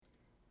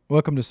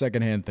Welcome to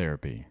Secondhand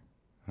Therapy.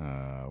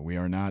 We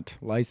are not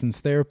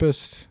licensed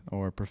therapists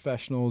or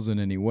professionals in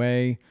any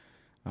way.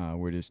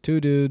 We're just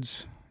two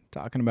dudes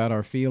talking about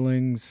our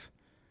feelings,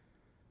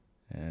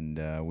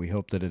 and we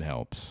hope that it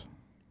helps.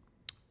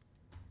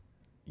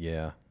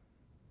 Yeah.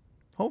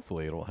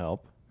 Hopefully it'll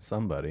help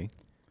somebody.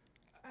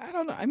 I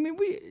don't know. I mean,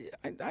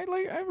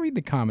 I read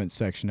the comments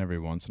section every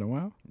once in a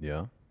while.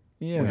 Yeah.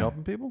 Yeah. We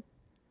helping people?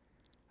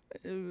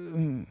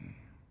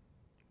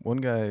 One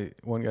guy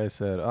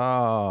said,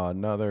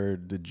 another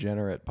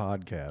degenerate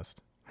podcast.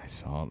 I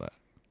saw that.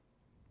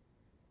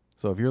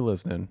 So if you're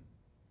listening,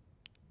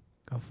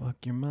 go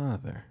fuck your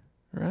mother.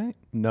 Right?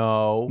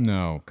 No.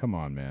 No, come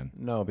on, man.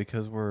 No,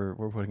 because we're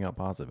putting out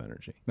positive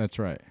energy. That's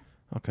right.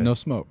 Okay. No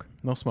smoke.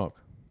 No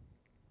smoke.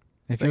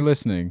 If you're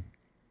listening,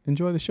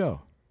 enjoy the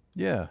show.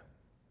 Yeah.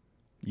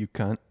 You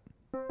cunt.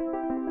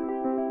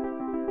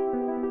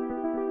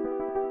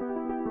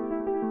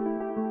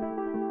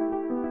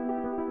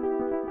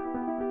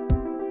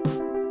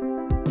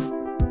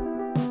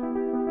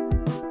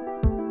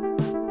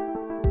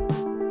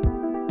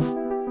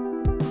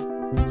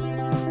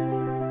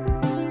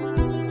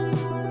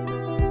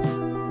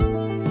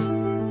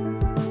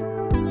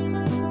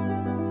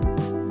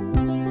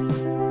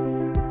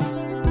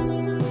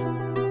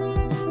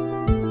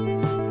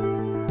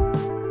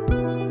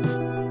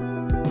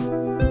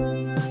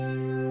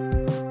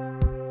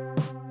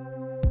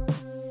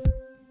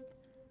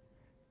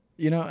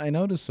 You know, I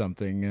noticed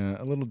something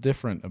a little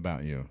different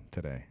about you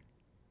today.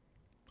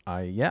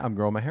 I'm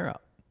growing my hair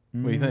out.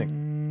 What do you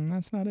think?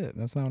 That's not it.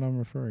 That's not what I'm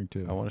referring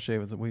to. I want to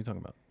shave it. What are you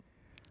talking about?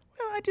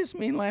 Well, I just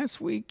mean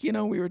last week, we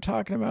were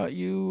talking about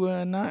you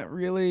not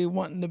really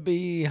wanting to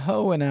be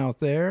hoeing out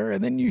there,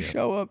 and then you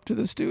show up to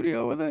the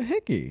studio with a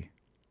hickey.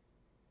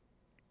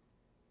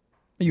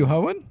 Are you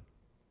hoeing?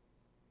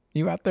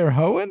 You out there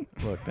hoeing?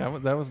 Look, that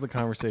was the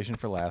conversation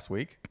for last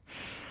week.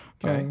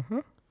 Okay.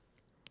 Uh-huh.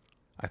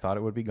 I thought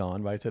it would be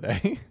gone by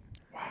today.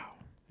 Wow.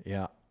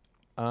 Yeah.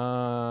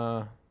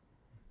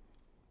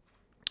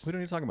 We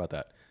don't need to talk about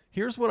that.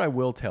 Here's what I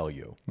will tell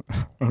you.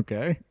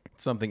 Okay.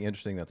 Something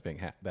interesting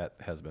that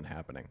has been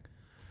happening.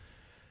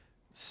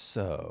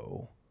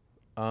 So,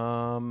 we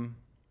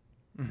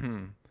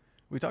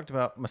talked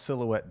about my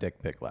silhouette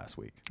dick pic last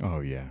week.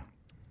 Oh, yeah.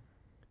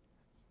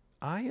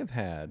 I have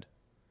had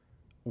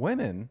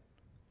women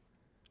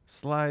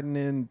sliding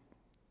in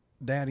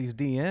daddy's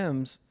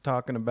DMs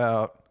talking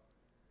about,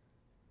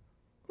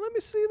 let me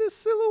see this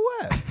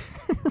silhouette.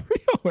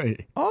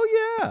 Really?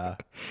 Oh, yeah.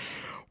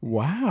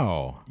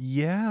 Wow.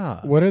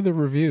 Yeah. What are the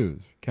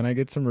reviews? Can I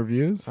get some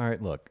reviews? All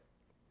right, look.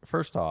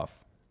 First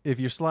off,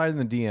 if you're sliding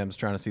the DMs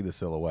trying to see the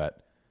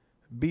silhouette,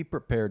 be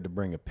prepared to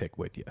bring a pic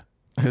with you.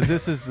 Because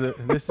this is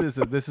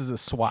a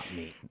swap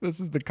meet. This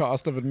is the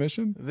cost of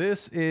admission?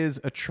 This is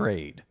a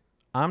trade.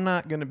 I'm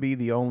not going to be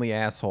the only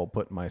asshole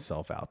putting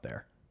myself out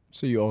there.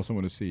 So you also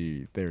want to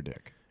see their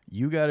dick?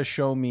 You got to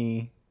show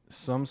me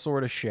some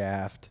sort of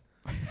shaft,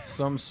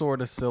 some sort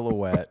of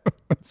silhouette,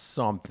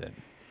 something.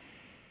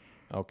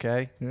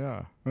 Okay?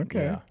 Yeah.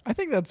 Okay. Yeah. I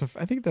think that's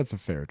a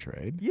fair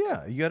trade.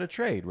 Yeah, you got to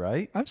trade,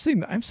 right? I've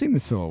seen the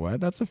silhouette.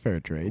 That's a fair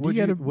trade.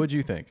 What'd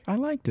you think? I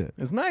liked it.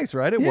 It's nice,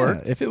 right? It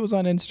worked. If it was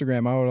on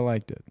Instagram, I would have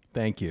liked it.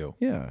 Thank you.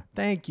 Yeah.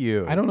 Thank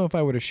you. I don't know if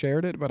I would have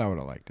shared it, but I would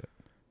have liked it.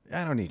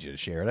 I don't need you to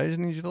share it. I just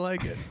need you to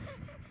like it.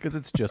 Because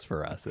it's just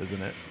for us,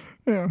 isn't it?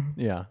 Yeah.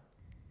 Yeah.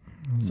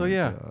 So,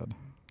 yeah.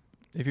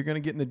 If you're going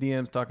to get in the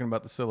DMs talking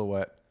about the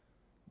silhouette,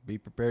 be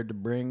prepared to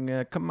bring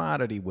a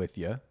commodity with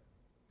you.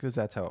 Because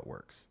that's how it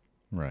works.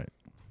 Right.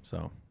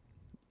 So,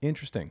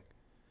 interesting.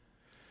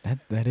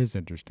 That is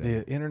interesting.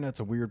 The internet's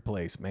a weird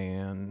place,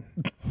 man.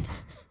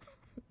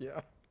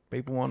 Yeah.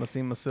 People want to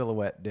see my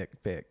silhouette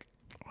dick pic.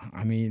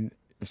 I mean,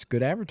 it's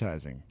good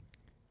advertising.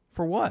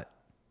 For what?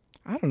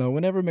 I don't know.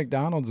 Whenever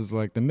McDonald's is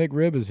like, the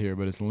McRib is here,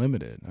 but it's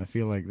limited. I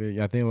feel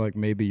like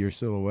maybe your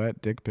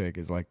silhouette dick pic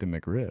is like the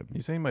McRib.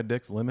 You saying my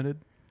dick's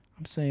limited?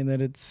 I'm saying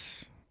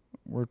that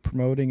we're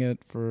promoting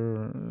it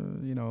for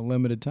a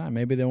limited time.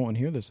 Maybe they won't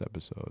hear this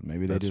episode.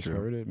 Maybe they just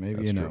heard it.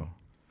 Maybe That's true.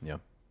 Yeah.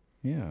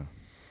 Yeah.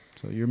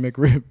 So your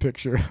McRib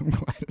picture, I'm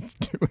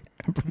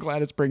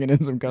glad it's bringing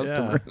in some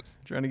customers.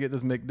 Yeah. Trying to get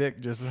this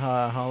McDick, just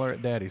holler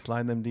at daddy,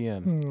 slide them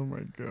DMs. Oh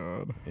my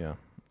God. Yeah.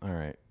 All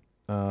right.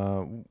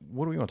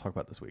 What do we want to talk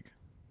about this week?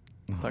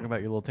 Talk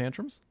about your little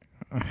tantrums?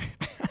 I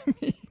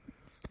mean,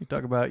 You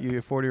talk about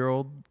your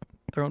 40-year-old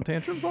throwing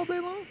tantrums all day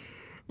long?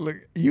 look,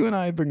 you and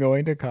I have been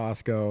going to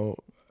Costco.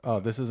 Oh,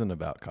 this isn't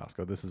about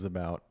Costco. This is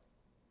about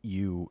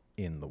you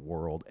in the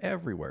world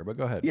everywhere. But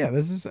go ahead. Yeah,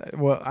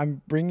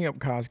 I'm bringing up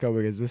Costco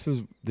because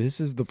this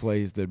is the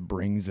place that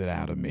brings it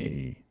out of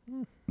me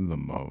the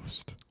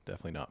most.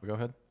 Definitely not. But go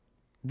ahead.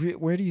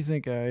 Where do you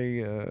think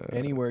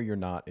Anywhere you're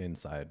not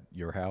inside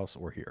your house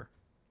or here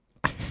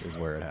is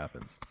where it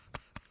happens.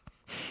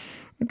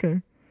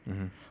 Okay.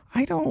 Mm-hmm.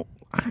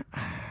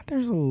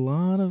 There's a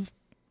lot of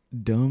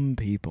dumb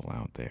people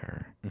out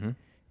there,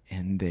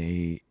 and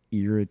they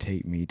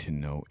irritate me to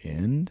no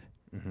end.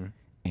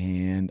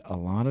 And a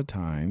lot of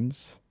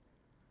times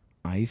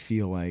I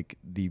feel like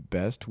the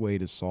best way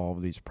to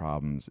solve these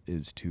problems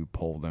is to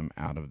pull them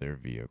out of their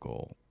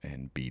vehicle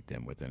and beat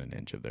them within an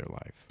inch of their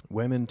life.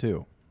 Women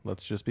too.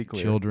 Let's just be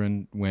clear.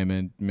 Children,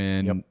 women,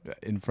 men, Yep.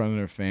 in front of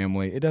their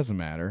family. It doesn't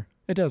matter.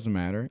 It doesn't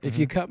matter. If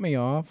you cut me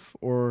off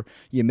or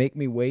you make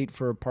me wait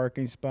for a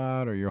parking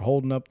spot or you're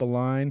holding up the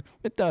line,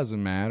 it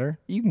doesn't matter.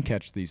 You can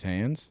catch these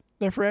hands.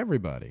 They're for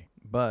everybody.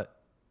 But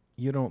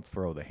you don't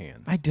throw the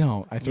hands. I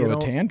don't. I throw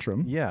a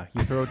tantrum. Yeah,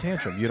 you throw a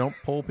tantrum. You don't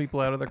pull people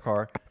out of their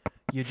car.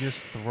 You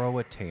just throw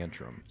a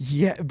tantrum.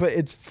 Yeah, but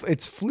it's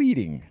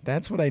fleeting.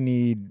 That's what I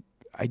need.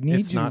 I need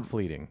It's you. not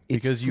fleeting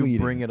It's because you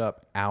fleeting. bring it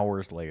up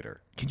hours later.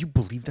 Can you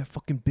believe that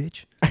fucking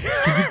bitch?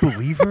 Can you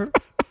believe her?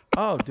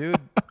 Oh, dude,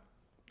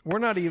 we're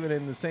not even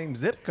in the same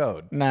zip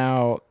code.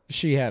 Now,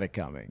 she had it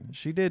coming.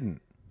 She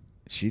didn't.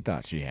 She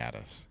thought she had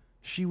us.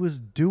 She was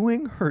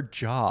doing her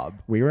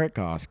job. We were at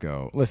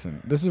Costco.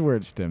 Listen, this is where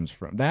it stems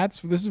from.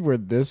 This is where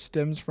this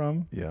stems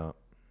from. Yeah.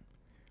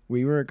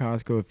 We were at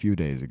Costco a few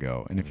days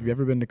ago, and if you've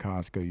ever been to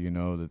Costco, you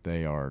know that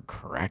they are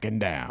cracking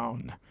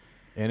down.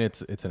 And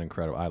it's an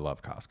incredible. I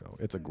love Costco.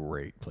 It's a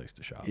great place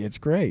to shop. It's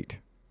great.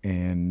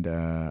 And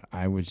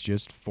I was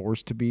just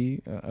forced to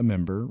be a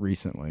member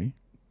recently.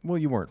 Well,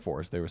 you weren't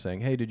forced. They were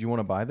saying, "Hey, did you want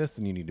to buy this?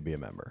 Then you need to be a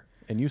member."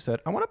 And you said,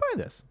 "I want to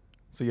buy this."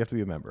 So you have to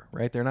be a member,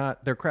 right?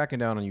 They're cracking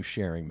down on you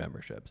sharing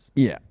memberships.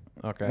 Yeah.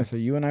 Okay. And so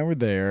you and I were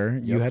there.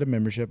 You Yep. had a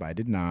membership. I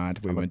did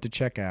not. We went to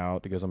check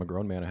out. Because I'm a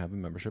grown man, I have a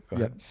membership. Go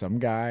Yeah, ahead. some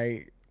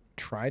guy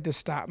tried to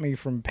stop me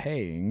from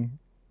paying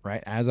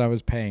right as I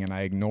was paying, and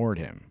I ignored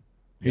him.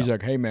 He's Yeah.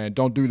 like, "Hey, man,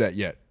 don't do that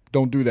yet.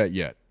 Don't do that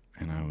yet."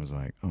 And I was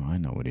like, "Oh, I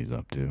know what he's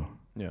up to.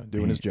 Yeah,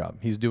 doing his job.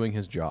 He's doing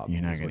his job.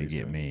 You're not is what going to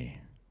he's get doing. me."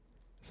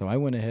 So I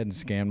went ahead and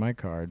scanned my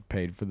card,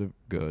 paid for the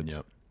goods,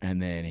 Yep.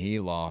 and then he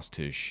lost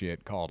his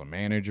shit, called a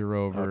manager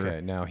over.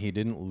 Okay, now he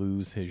didn't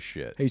lose his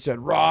shit. He said,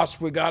 "Ross,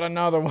 we got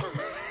another one."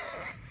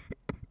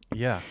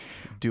 Yeah,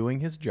 doing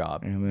his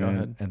job. And Go then,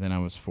 ahead. and then I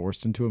was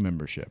forced into a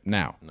membership.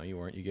 Now, No, you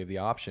weren't. You gave the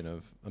option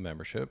of a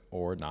membership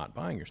or not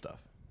buying your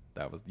stuff.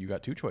 You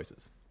got two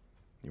choices.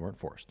 You weren't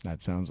forced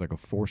that sounds like a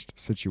forced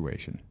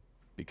situation.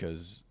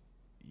 because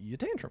you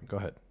tantrum. Go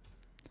ahead.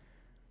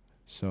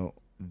 So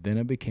then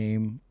I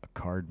became a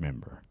card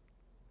member.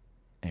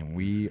 And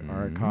we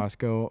are at Mm-hmm.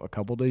 Costco a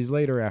couple days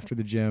later after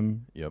the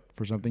gym Yep.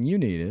 for something you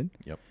needed.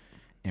 Yep.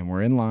 And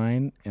we're in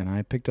line, and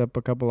I picked up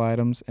a couple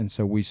items. And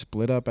so we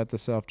split up at the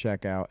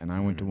self-checkout, and I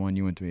went to one,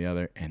 you went to the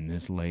other. And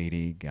this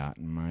lady got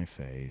in my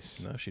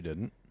face. No, she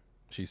didn't.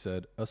 She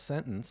said a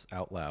sentence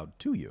out loud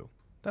to you.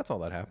 That's all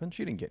that happened.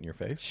 She didn't get in your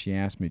face. She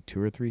asked me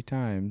 2 or 3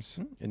 times.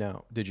 And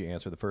now, did you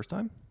answer the first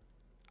time?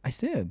 I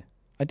did.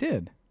 I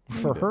did. You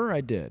For did. her,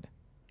 I did.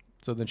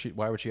 So then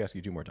why would she ask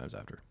you 2 more times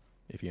after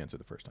if you answered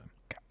the first time?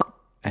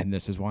 And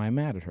this is why I'm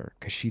mad at her,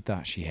 because she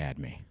thought she had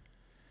me.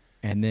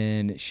 And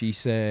then she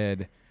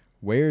said,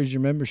 "Where's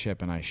your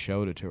membership?" And I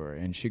showed it to her.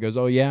 And she goes,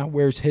 "Oh, yeah?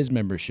 Where's his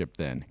membership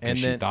then?" And And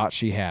she then- thought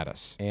she had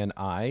us. And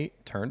I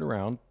turned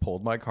around,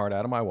 pulled my card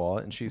out of my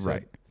wallet, and she said,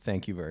 Right.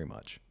 "Thank you very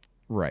much."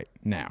 Right.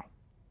 Now,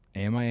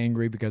 am I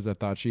angry because I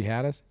thought she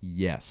had us?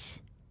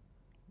 Yes.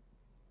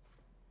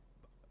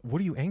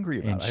 What are you angry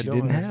about? And I she don't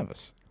didn't understand. have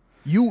us.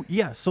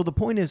 Yeah. So the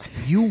point is,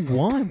 you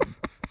won,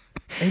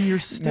 and you're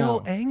still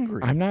No,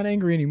 angry. I'm not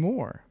angry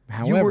anymore.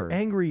 However, You were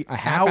angry a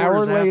half hour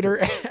hours after. later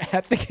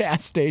at the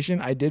gas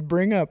station, I did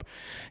bring up,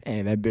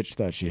 "Hey, that bitch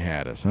thought she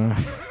had us, huh?"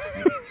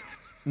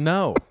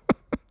 No,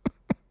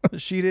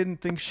 she didn't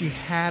think she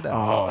had us.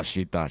 Oh,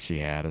 she thought she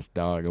had us,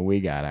 dog, and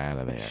we got out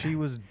of there. She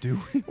was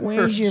doing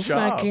Where's her your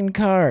job. fucking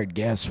card?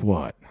 Guess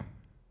what?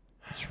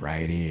 It's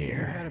right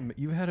here.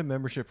 You've had a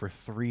membership for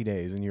 3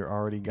 days, and you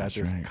already got That's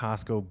this right.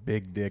 Costco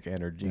big dick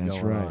energy That's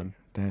going right. on.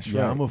 That's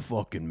Yeah, right. I'm a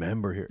fucking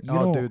member here. You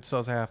Oh, don't- dude,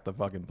 so's half the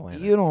fucking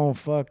planet. You don't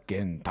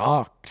fucking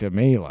talk to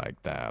me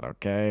like that,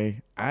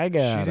 okay? I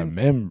got a didn't-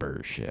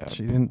 membership.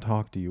 She didn't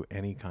talk to you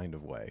any kind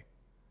of way.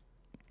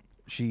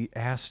 She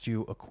asked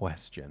you a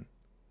question.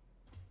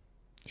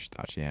 She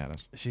thought she had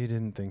us. She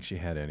didn't think she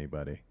had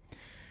anybody.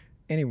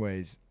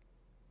 Anyways,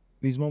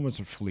 these moments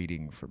are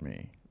fleeting for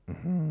me,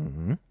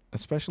 Mm-hmm.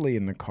 especially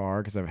in the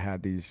car, because I've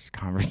had these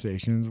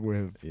conversations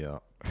with Yeah.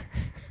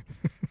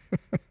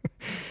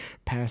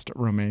 past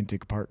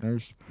romantic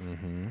partners.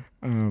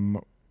 Mm-hmm.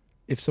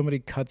 If somebody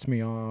cuts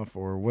me off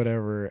or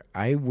whatever,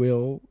 I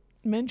will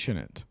mention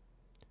it.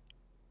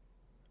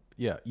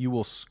 Yeah, you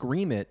will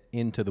scream it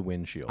into the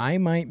windshield. I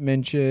might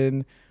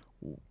mention,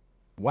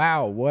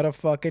 "Wow, what a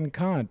fucking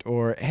cunt,"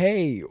 or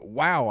 "Hey,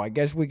 wow, I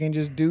guess we can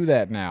just do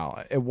that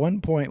now." At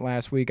one point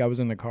last week, I was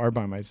in the car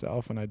by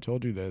myself, and I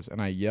told you this, and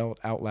I yelled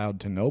out loud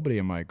to nobody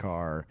in my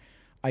car,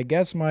 "I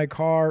guess my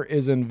car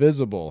is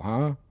invisible,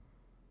 huh?"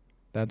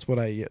 That's what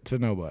I to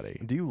nobody.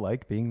 Do you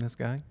like being this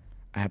guy?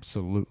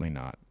 Absolutely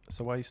not.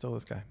 So why are you still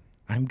this guy?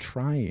 I'm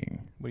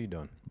trying, What are you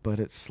doing? but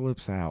it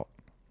slips out.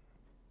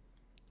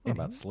 What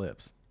about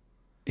slips?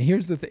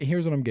 Here's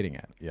here's what I'm getting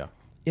at. Yeah.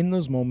 In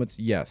those moments,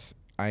 yes,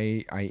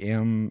 I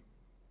am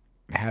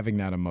having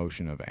that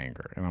emotion of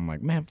anger, and I'm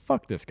like, "Man,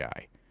 fuck this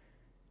guy."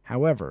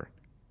 However,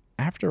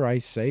 after I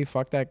say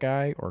fuck that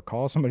guy or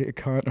call somebody a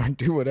cunt or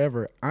do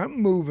whatever,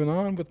 I'm moving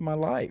on with my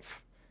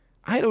life.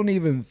 I don't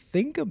even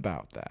think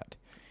about that.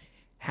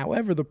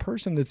 However, the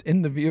person that's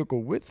in the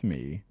vehicle with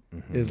me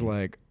is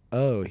like,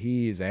 oh,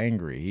 he's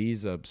angry.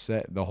 He's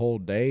upset. The whole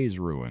day's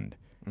ruined.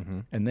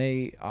 And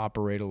they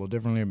operate a little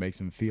differently. It makes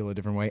them feel a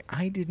different way.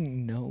 I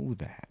didn't know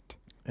that.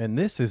 And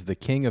this is the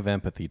king of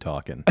empathy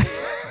talking.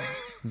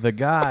 The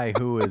guy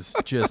who is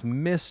just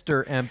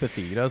Mr.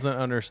 Empathy. He doesn't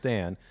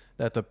understand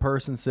that the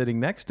person sitting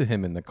next to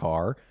him in the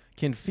car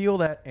can feel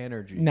that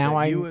energy. Now that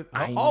I you,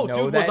 know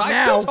dude, that was I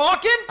now. still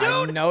talking,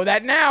 dude? I know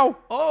that now.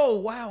 Oh,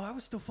 wow. I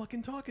was still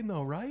fucking talking,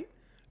 though, right?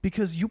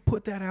 Because you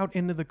put that out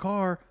into the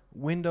car,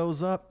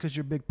 windows up, because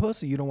you're a big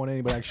pussy. You don't want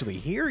anybody to actually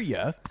hear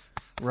you,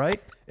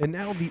 right? And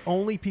now the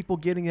only people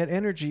getting that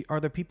energy are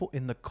the people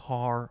in the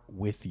car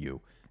with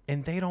you,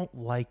 and they don't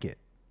like it.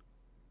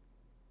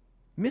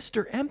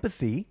 Mr.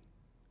 Empathy,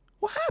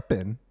 what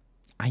happened?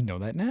 I know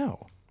that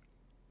now.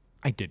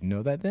 I didn't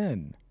know that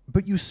then.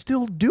 But you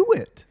still do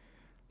it.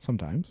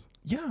 Sometimes.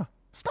 Yeah.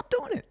 Stop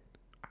doing it.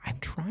 I'm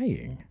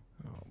trying.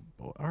 Oh,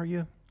 boy. Are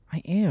you?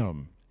 I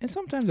am. And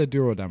sometimes I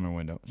do roll down my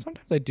window.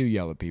 Sometimes I do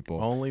yell at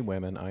people. Only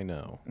women I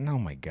know. Oh,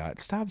 my God.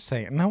 Stop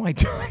saying. No, I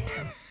don't.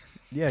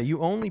 Yeah,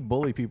 you only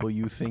bully people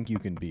you think you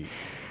can beat.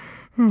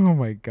 Oh,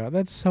 my God.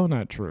 That's so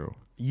not true.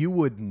 You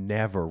would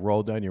never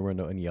roll down your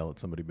window and yell at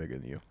somebody bigger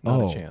than you.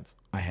 Not a chance.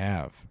 I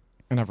have.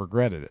 And I've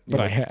regretted it. But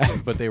I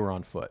have. But they were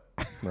on foot,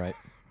 right?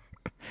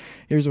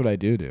 Here's what I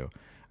do.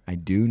 I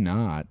do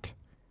not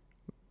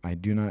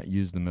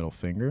use the middle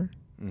finger.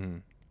 Mm-hmm.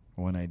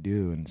 What I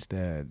do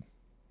instead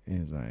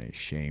is I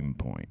shame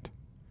point.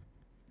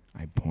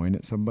 I point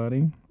at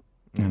somebody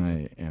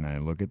and I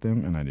look at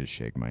them and I just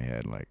shake my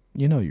head like,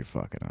 you're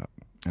fucking up.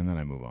 And then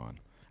I move on.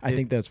 I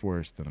think that's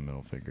worse than a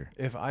middle finger.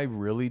 If I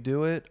really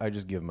do it, I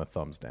just give them a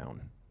thumbs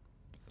down.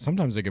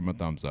 Sometimes I give them a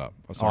thumbs up.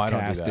 A I don't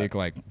do that. sarcastic,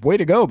 like, way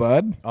to go,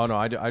 bud. Oh, no,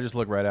 I just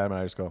look right at them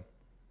and I just go.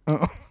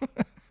 Oh.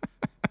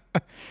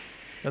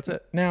 That's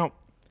it. Now,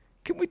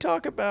 can we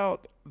talk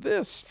about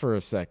this for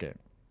a second?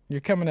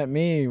 You're coming at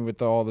me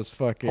with all this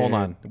fucking... Hold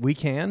on. We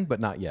can, but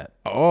not yet.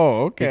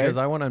 Oh, okay. Because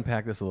I want to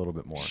unpack this a little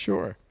bit more.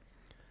 Sure.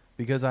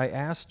 Because I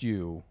asked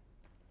you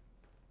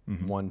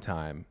one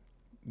time,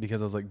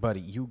 because I was like, buddy,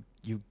 you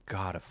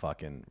gotta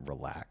fucking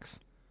relax.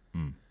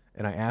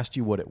 And I asked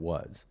you what it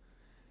was.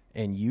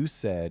 And you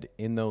said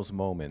in those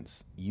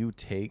moments, you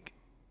take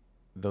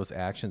those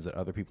actions that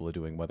other people are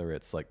doing, whether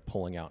it's like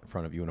pulling out in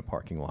front of you in a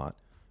parking lot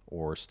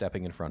or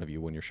stepping in front of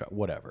you when you're shot,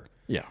 whatever.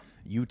 Yeah.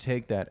 You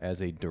take that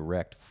as a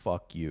direct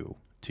fuck you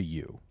to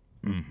you.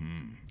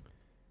 Mm-hmm.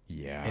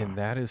 Yeah. And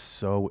that is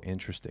so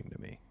interesting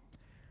to me.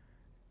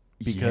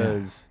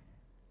 Because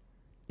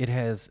it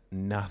has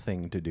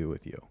nothing to do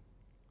with you.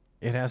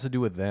 It has to do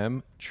with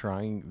them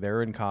trying.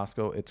 They're in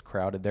Costco. It's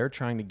crowded. They're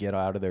trying to get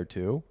out of there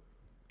too.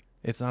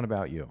 It's not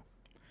about you.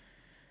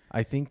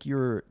 I think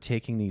you're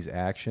taking these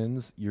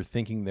actions. You're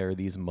thinking they're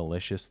these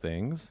malicious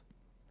things,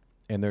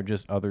 and they're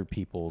just other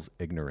people's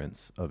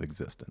ignorance of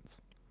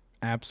existence.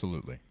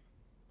 Absolutely.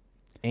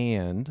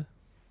 And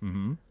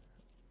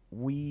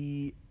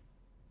we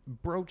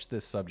broached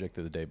this subject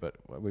of the day, but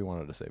we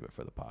wanted to save it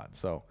for the pod.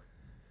 So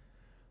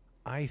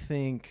I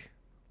think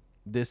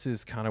this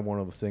is kind of one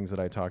of the things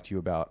that I talked to you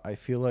about. I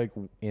feel like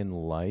in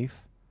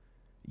life,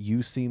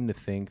 you seem to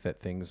think that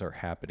things are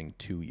happening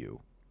to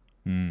you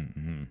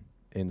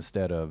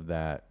instead of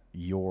that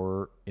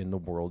you're in the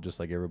world just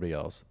like everybody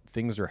else.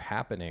 Things are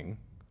happening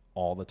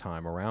all the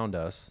time around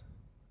us,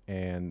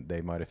 and they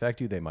might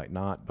affect you, they might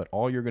not, but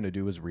all you're going to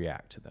do is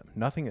react to them.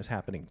 Nothing is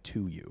happening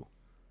to you.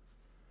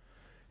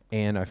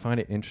 And I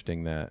find it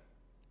interesting that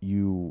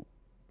you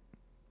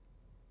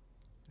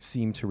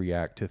seem to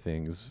react to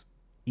things,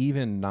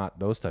 even not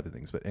those type of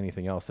things, but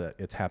anything else that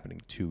it's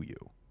happening to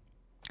you.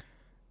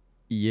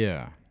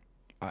 Yeah.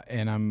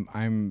 And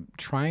I'm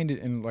trying to,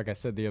 and like I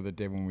said the other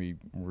day when we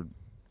were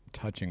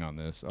touching on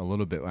this a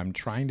little bit, I'm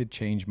trying to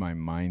change my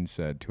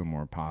mindset to a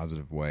more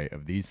positive way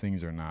of these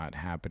things are not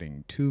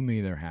happening to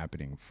me, they're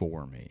happening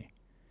for me.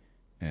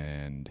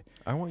 And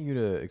I want you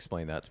to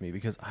explain that to me,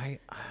 because I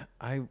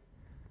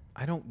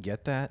don't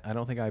get that. I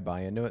don't think I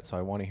buy into it, so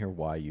I want to hear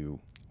why you're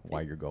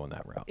going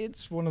that route.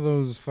 It's one of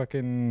those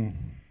fucking,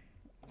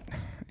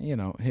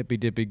 hippy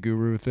dippy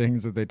guru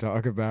things that they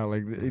talk about.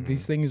 Like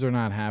these things are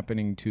not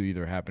happening to you,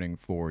 they're happening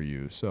for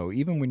you. So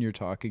even when you're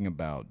talking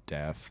about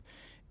death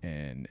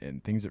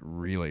and things that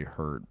really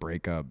hurt,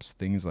 breakups,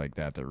 things like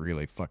that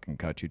really fucking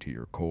cut you to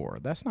your core,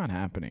 that's not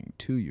happening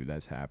to you,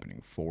 that's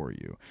happening for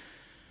you.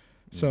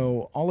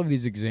 So all of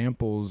these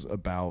examples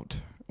about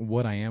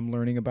what I am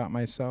learning about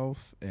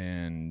myself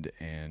and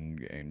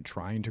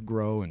trying to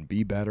grow and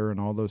be better and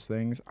all those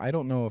things, I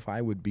don't know if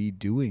I would be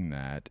doing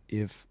that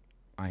if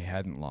I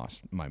hadn't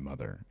lost my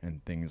mother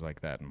and things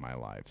like that in my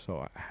life.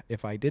 So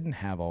if I didn't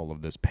have all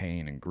of this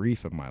pain and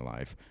grief in my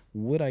life,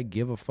 would I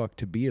give a fuck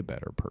to be a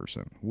better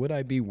person? Would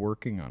I be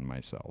working on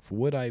myself?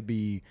 Would I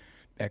be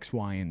X,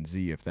 Y, and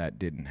Z if that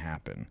didn't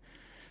happen?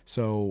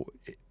 So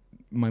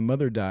my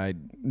mother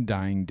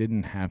dying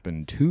didn't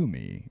happen to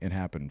me. It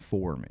happened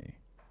for me.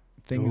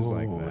 Things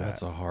like Ooh, that.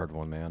 that's a hard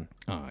one, man.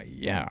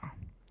 Yeah.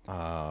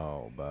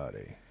 Oh,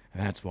 buddy.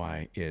 That's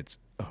why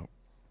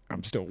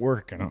I'm still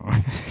working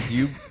on.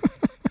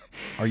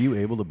 Are you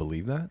able to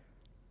believe that?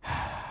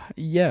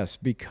 Yes,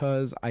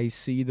 because I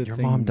see the Your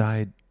things. mom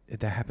died.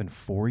 That happened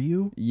for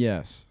you?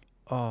 Yes.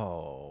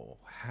 Oh,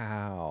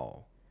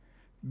 how?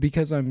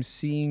 Because I'm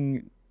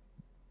seeing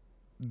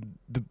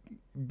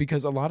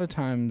because a lot of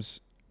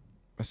times,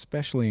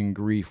 especially in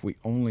grief, we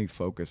only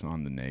focus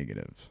on the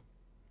negatives.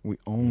 We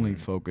only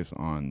focus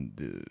on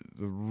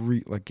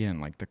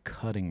again, like the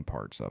cutting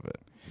parts of it.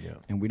 Yeah.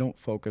 And we don't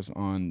focus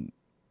on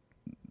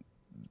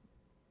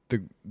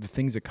the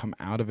things that come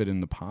out of it in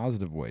the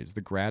positive ways,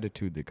 the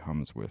gratitude that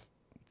comes with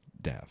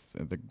death,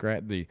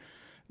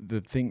 the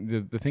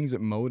things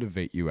that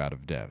motivate you out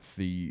of death,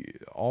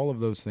 all of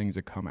those things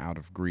that come out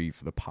of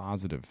grief, the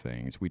positive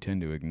things we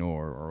tend to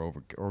ignore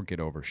or get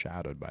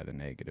overshadowed by the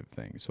negative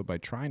things. So by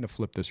trying to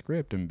flip the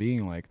script and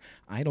being like,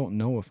 I don't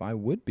know if I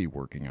would be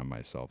working on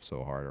myself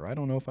so hard, or I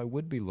don't know if I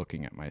would be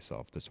looking at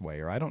myself this way,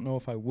 or I don't know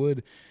if I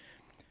would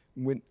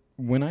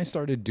when I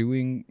started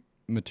doing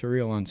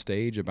material on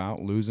stage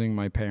about losing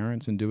my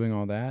parents and doing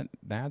all that,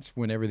 that's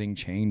when everything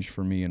changed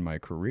for me in my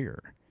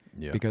career.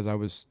 Yeah. Because I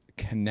was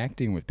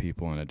connecting with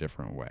people in a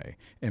different way,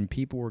 and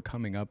people were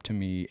coming up to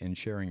me and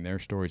sharing their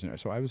stories, and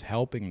so I was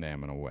helping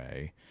them in a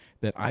way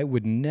that I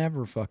would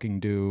never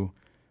fucking do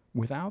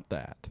without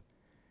that.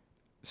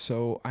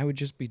 So I would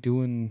just be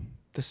doing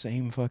the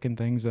same fucking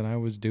things that I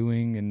was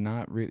doing and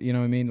not really, you know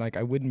what I mean? Like,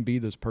 I wouldn't be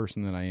this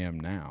person that I am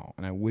now,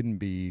 and I wouldn't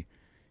be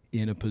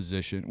in a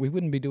position, we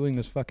wouldn't be doing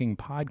this fucking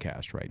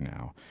podcast right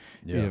now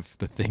if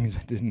the things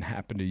that didn't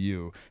happen to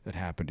you that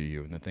happened to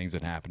you, and the things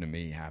that happened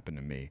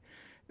to me.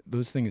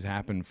 Those things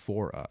happened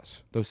for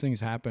us. Those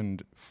things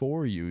happened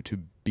for you to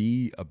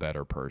be a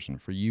better person,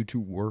 for you to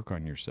work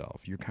on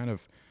yourself. You're kind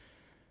of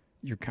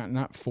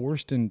not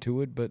forced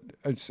into it, but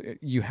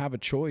you have a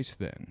choice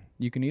then.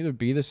 You can either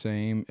be the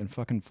same and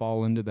fucking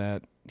fall into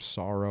that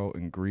sorrow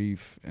and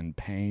grief and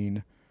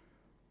pain,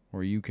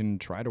 or you can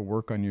try to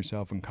work on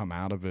yourself and come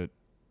out of it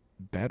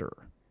better.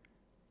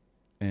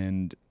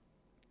 And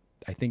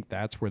I think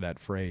that's where that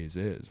phrase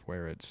is,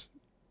 where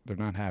they're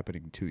not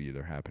happening to you,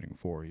 they're happening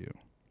for you.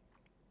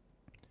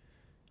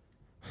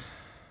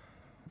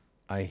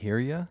 I hear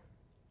you.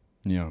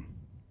 Yeah.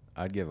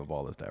 I'd give up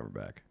all this to ever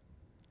back.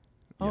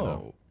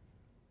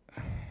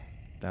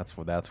 That's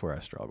where I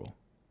struggle.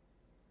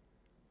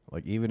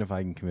 Like, even if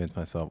I can convince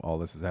myself all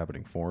this is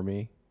happening for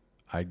me,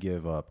 I'd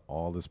give up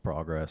all this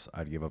progress.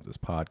 I'd give up this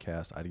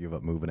podcast. I'd give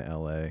up moving to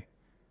LA.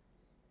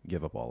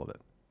 Give up all of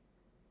it.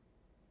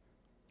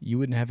 You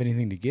wouldn't have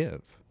anything to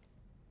give.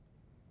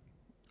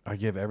 I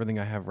give everything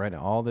I have right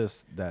now. All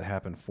this that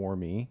happened for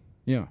me.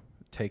 Yeah.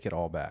 Take it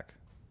all back.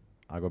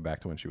 I'll go back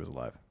to when she was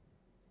alive.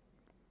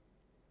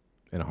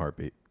 In a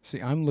heartbeat. See,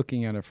 I'm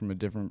looking at it from a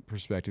different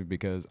perspective,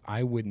 because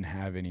I wouldn't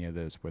have any of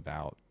this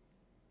without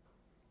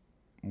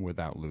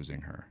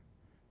losing her.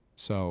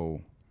 So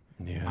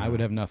I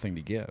would have nothing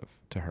to give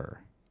to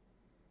her.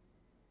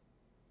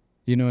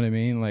 You know what I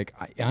mean? Like,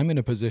 I'm in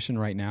a position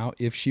right now,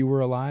 if she were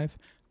alive,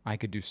 I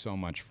could do so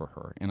much for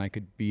her, and I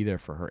could be there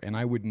for her, and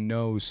I would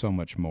know so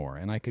much more.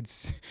 And I could,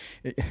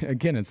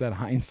 again, it's that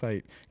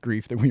hindsight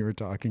grief that we were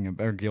talking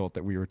about, or guilt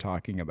that we were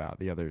talking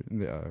about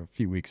a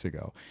few weeks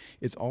ago.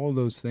 It's all of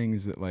those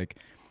things that, like,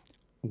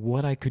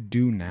 what I could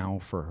do now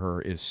for her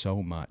is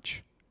so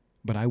much,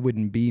 but I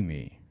wouldn't be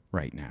me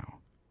right now.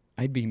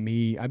 I'd be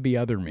me. I'd be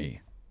other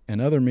me. And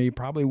other me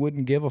probably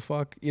wouldn't give a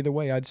fuck either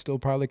way. I'd still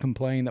probably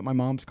complain that my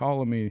mom's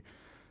calling me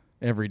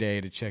every day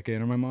to check in,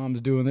 or my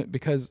mom's doing it,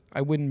 because I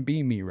wouldn't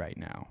be me right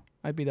now.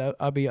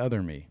 I'll be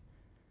other me.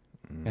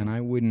 And I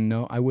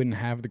wouldn't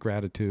have the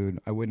gratitude.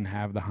 I wouldn't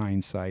have the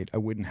hindsight. I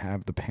wouldn't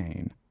have the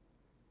pain.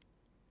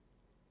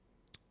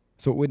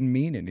 So it wouldn't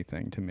mean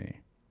anything to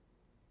me.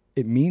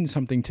 It means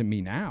something to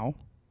me now.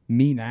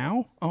 Me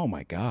now? Oh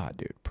my God,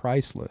 dude.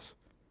 Priceless.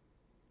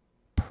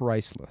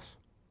 Priceless.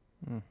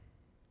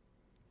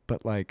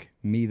 But like,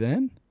 me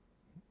then?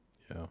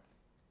 Yeah.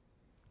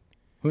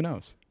 Who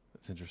knows?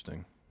 That's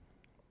interesting.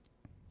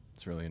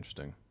 It's really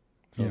interesting.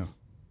 So if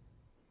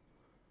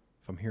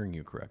I'm hearing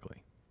you correctly,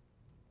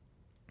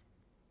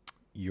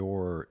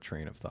 your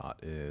train of thought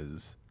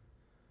is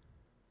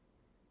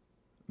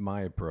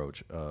my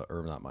approach,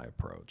 or not my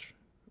approach,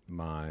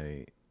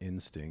 my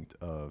instinct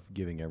of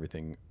giving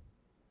everything,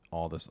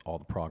 all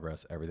the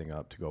progress, everything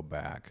up to go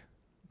back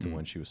to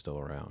when she was still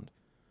around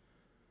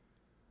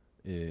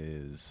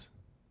is,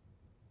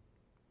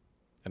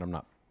 and I'm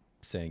not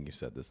saying you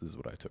said this is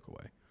what I took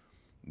away.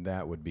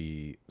 That would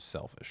be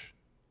selfish.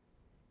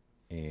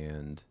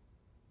 And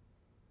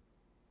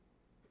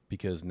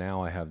because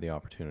now I have the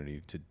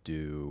opportunity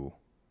to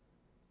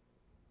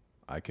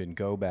I can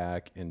go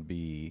back and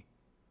be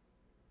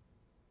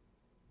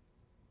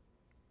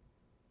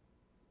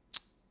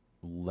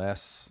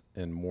less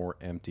and more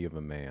empty of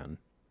a man,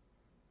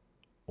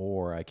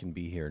 or I can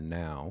be here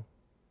now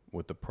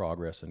with the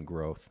progress and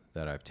growth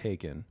that I've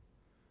taken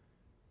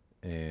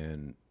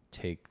and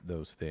take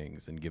those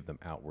things and give them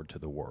outward to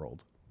the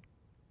world,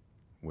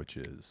 which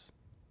is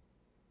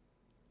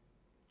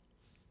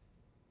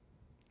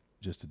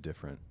just a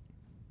different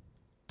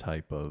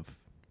type of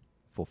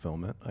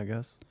fulfillment, I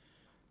guess.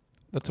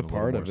 That's a little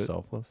part more of it.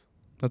 Selfless.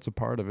 That's a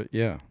part of it.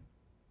 Yeah.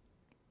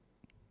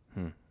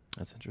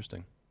 That's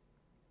interesting.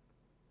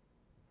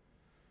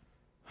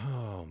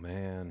 Oh,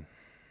 man.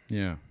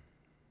 Yeah.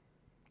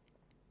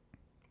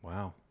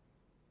 Wow.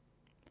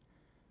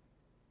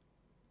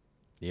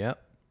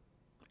 Yep.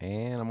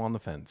 And I'm on the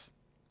fence.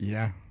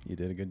 Yeah. You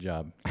did a good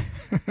job.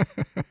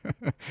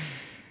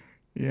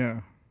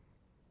 Yeah.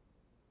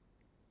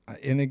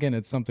 And again,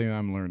 it's something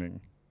I'm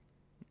learning.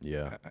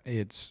 Yeah.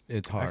 It's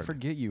hard. I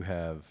forget you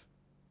have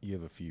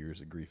a few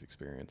years of grief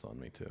experience on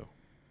me too.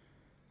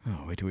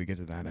 Oh, wait till we get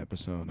to that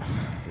episode.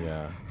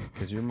 Yeah.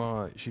 Because your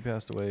mom, she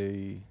passed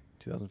away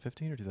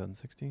 2015 or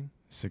 2016?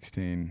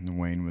 16. And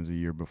Wayne was a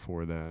year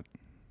before that.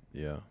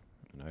 Yeah.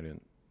 And I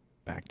didn't.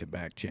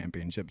 Back-to-back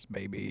championships,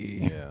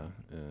 baby. Yeah.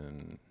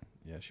 And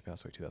yeah, she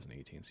passed away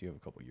 2018. So you have a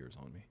couple years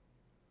on me.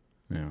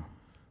 Yeah.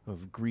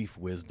 Of grief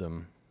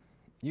wisdom.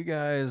 You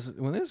guys,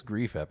 when this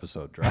grief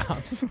episode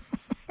drops,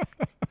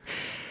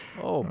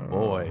 oh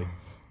boy.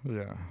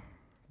 Yeah.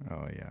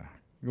 Oh, yeah.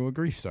 Well,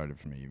 grief started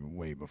for me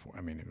way before.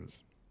 I mean, it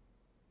was.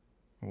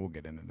 We'll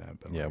get into that.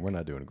 But Yeah, we're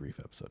not doing a grief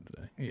episode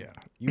today. Yeah.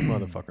 You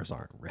motherfuckers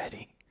aren't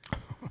ready.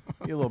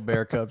 You little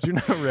bear cubs, you're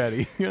not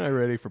ready. You're not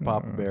ready for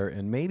Papa Bear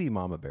and maybe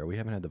Mama Bear. We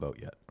haven't had the vote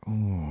yet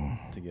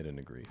to get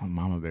into grief. Oh,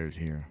 Mama Bear's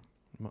here.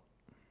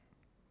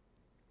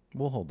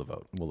 We'll hold the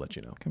vote. We'll let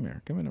you know. Come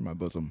here. Come into my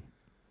bosom.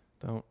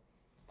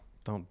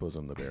 Don't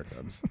bosom the bear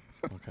cubs.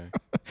 Okay.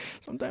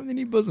 Sometimes they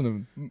need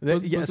bosom.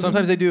 Yeah,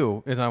 sometimes they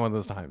do. It's not one of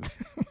those times.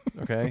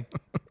 Okay.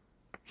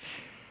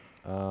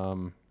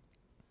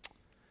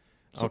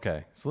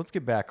 Okay. So let's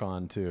get back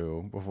on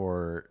to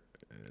before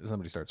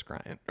somebody starts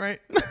crying, right?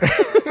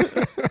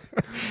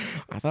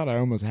 I thought I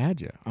almost had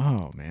you.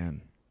 Oh,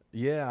 man.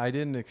 Yeah, I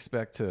didn't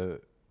expect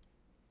to,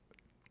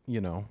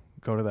 go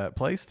to that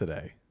place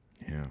today.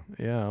 Yeah.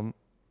 Yeah, I'm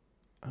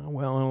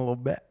well in a little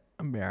bit.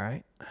 I'll be all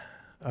right.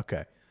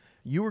 Okay.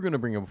 You were going to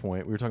bring up a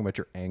point. We were talking about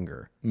your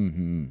anger.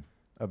 Mm-hmm.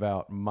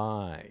 About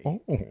my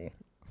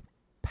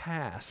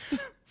past.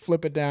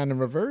 Flip it down and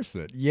reverse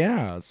it.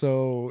 Yeah.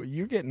 So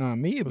you're getting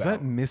on me about. Was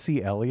that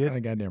Missy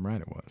Elliott? Goddamn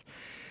right it was.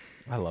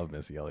 I love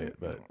Missy Elliott,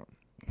 but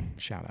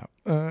shout out.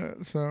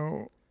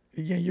 So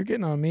yeah, you're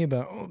getting on me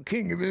about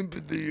king of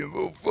empathy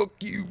and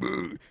fuck you,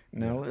 boo.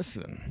 Now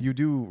listen, you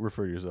do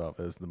refer to yourself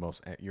as the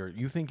most.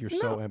 You think you're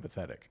so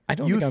empathetic. I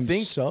don't think I'm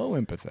so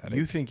empathetic.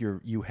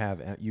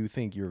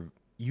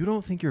 You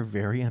don't think you're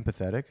very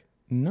empathetic?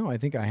 No, I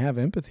think I have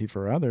empathy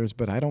for others,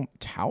 but I don't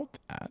tout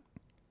that.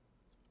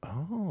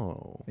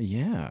 Oh.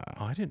 Yeah.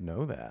 Oh, I didn't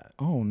know that.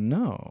 Oh,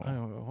 no. I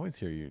always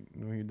hear you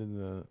when you did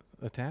the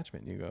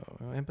attachment. You go,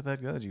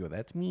 empathetic others. You go,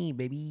 that's me,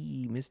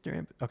 baby,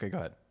 Mr. Okay, go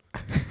ahead.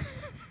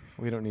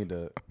 We don't need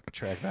to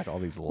track back all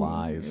these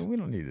lies. We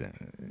don't need that.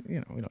 We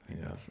don't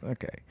need this.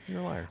 Okay.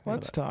 You're a liar.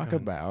 Let's talk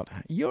about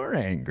your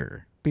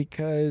anger,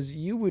 because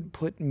you would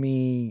put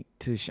me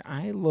to...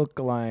 I look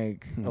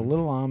like a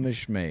little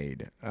Amish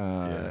maid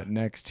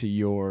next to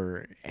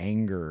your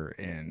anger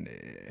and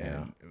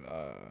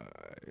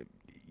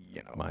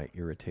my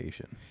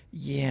irritation.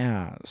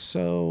 Yeah.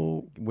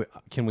 So...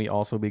 Can we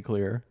also be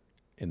clear?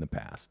 In the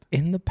past.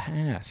 In the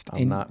past.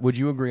 I'm not... Would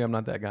you agree I'm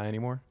not that guy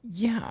anymore?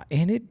 Yeah.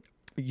 And it...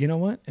 You know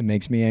what? It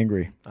makes me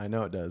angry. I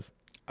know it does.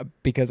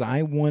 Because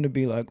I want to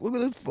be like, look at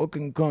this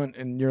fucking cunt.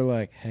 And you're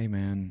like, hey,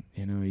 man,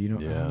 you don't...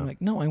 Yeah. I'm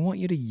like, no, I want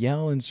you to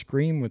yell and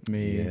scream with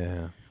me.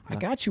 Yeah. I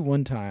got you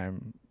one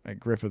time at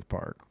Griffith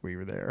Park. We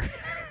were there.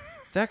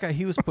 That guy,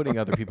 he was putting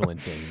other people in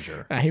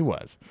danger. He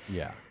was.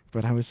 Yeah.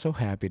 But I was so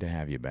happy to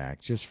have you back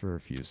just for a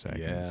few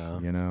seconds.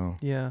 Yeah.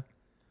 Yeah.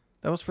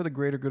 That was for the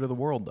greater good of the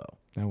world, though.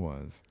 That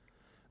was.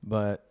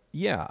 But,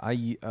 yeah, I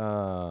used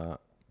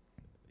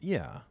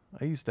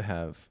to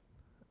have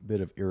bit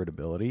of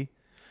irritability.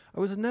 I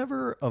was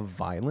never a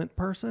violent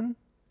person.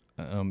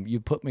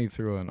 You put me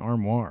through an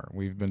armoire.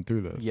 We've been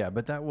through this. Yeah,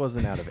 but that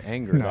wasn't out of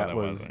anger. No,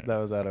 that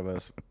was out of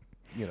us,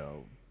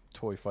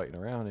 toy fighting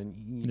around,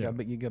 and you got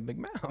a big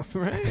mouth,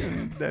 right?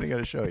 And Daddy got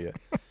to show you.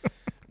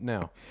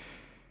 Now,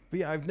 but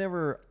yeah, I've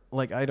never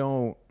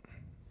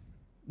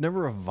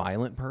never a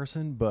violent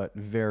person, but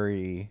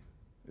very,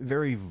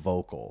 very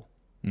vocal.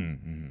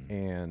 Mm-hmm.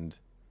 And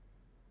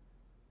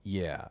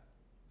yeah.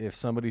 If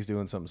somebody's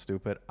doing something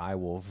stupid, I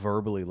will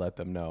verbally let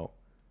them know,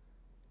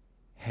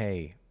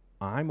 hey,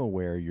 I'm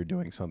aware you're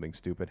doing something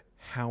stupid.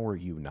 How are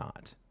you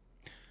not?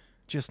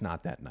 Just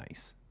not that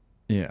nice.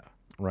 Yeah.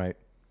 Right?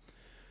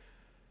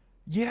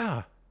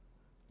 Yeah.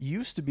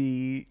 Used to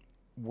be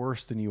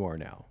worse than you are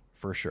now,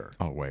 for sure.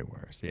 Oh, way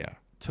worse. Yeah.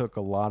 Took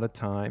a lot of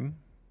time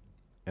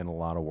and a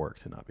lot of work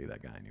to not be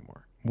that guy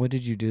anymore. What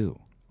did you do?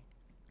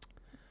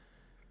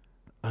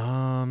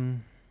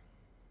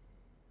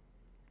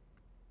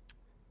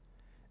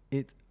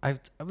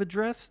 I've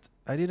addressed,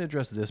 I didn't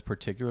address this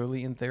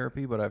particularly in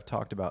therapy, but I've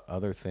talked about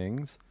other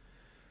things.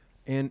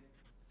 And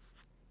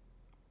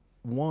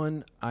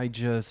one,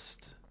 it's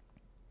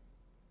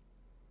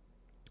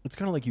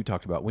kind of like you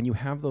talked about when you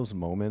have those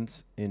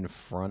moments in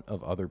front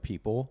of other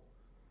people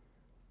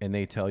and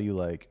they tell you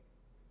like,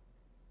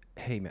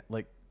 hey man,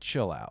 like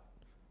chill out.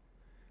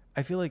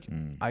 I feel like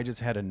I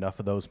just had enough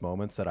of those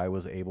moments that I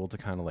was able to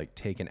kind of like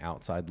take an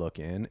outside look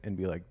in and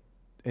be like,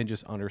 and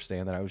just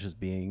understand that I was just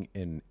being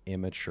an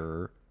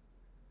immature,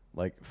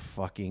 like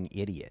fucking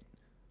idiot.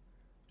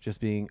 Just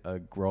being a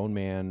grown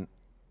man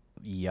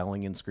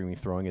yelling and screaming,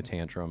 throwing a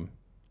tantrum.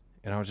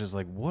 And I was just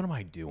like, what am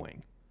I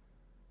doing?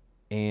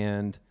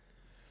 And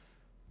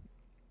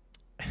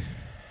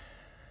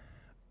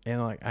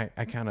like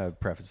I kind of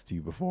prefaced to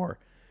you before,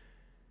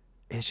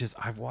 it's just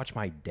I've watched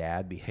my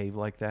dad behave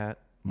like that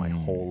my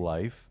whole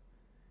life,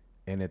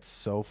 and it's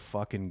so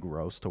fucking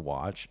gross to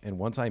watch. And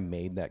once I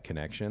made that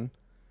connection,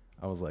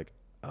 I was like,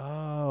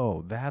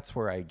 oh, that's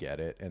where I get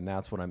it, and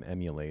that's what I'm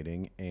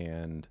emulating,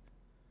 and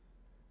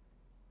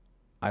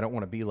I don't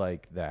want to be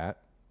like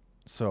that,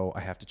 so I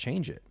have to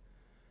change it.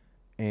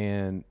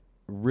 And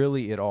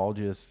really, it all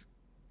just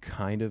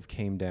kind of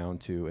came down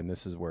to, and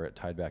this is where it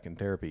tied back in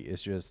therapy,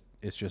 it's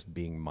just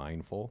being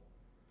mindful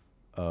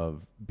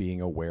of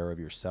being aware of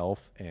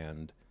yourself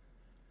and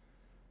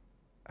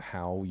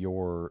how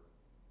you're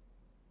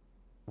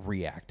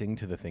reacting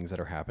to the things that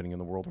are happening in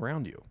the world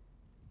around you.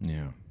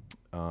 Yeah.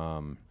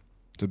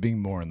 So being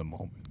more in the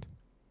moment.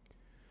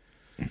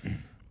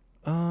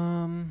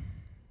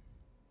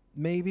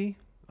 Maybe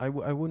I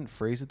wouldn't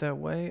phrase it that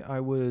way. I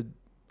would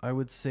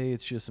say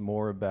it's just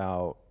more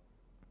about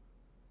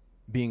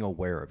being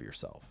aware of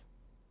yourself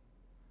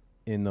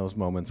in those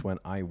moments when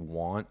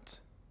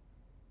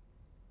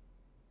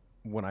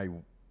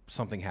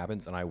something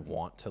happens and I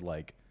want to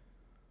like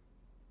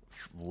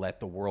let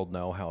the world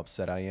know how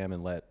upset I am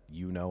and let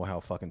you know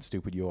how fucking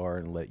stupid you are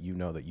and let you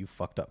know that you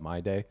fucked up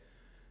my day.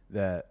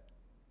 That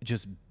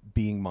just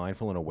being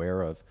mindful and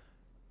aware of,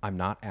 I'm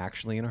not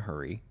actually in a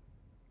hurry.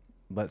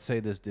 Let's say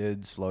this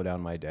did slow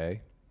down my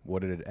day.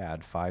 What did it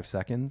add? 5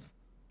 seconds?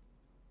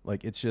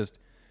 Like, it's just,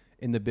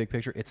 in the big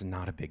picture, it's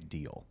not a big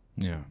deal.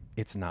 Yeah.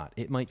 It's not.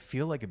 It might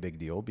feel like a big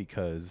deal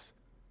because,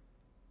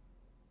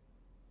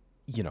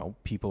 you know,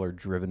 people are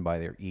driven by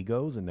their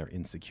egos and their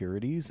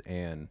insecurities.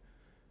 And,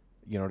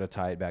 you know, to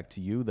tie it back to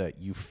you, that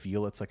you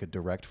feel it's like a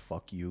direct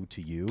fuck you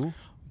to you.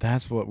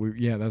 That's what we're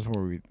talking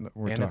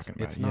about.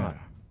 It's not.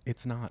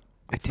 It's not.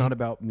 It's not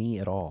about me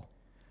at all.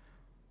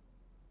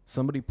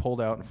 Somebody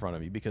pulled out in front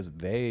of me because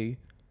they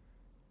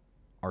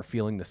are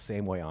feeling the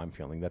same way I'm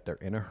feeling, that they're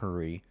in a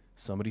hurry.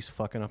 Somebody's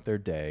fucking up their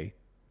day.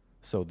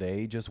 So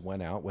they just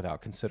went out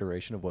without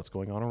consideration of what's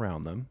going on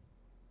around them.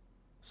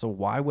 So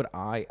why would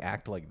I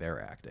act like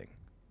they're acting?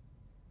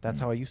 That's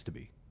how I used to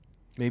be.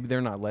 Maybe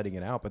they're not letting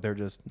it out, but they're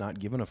just not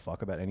giving a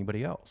fuck about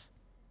anybody else.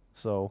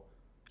 So,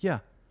 yeah,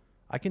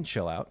 I can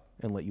chill out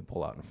and let you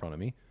pull out in front of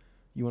me.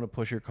 You want to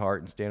push your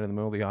cart and stand in the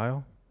middle of the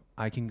aisle?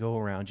 I can go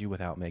around you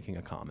without making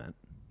a comment.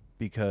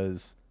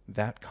 Because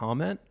that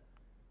comment,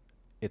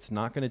 it's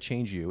not going to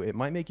change you. It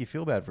might make you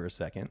feel bad for a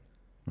second,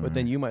 but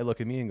then you might look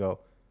at me and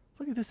go,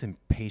 look at this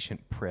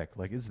impatient prick.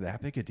 Like, is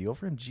that big a deal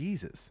for him?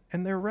 Jesus.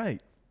 And they're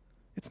right.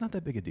 It's not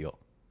that big a deal.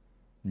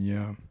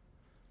 Yeah.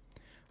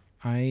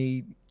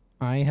 I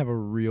have a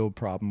real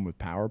problem with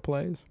power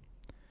plays,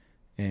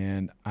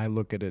 and I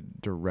look at it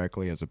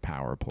directly as a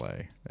power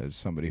play, as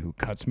somebody who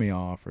cuts me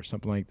off or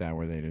something like that,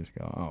 where they just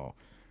go, oh,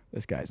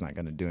 this guy's not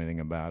going to do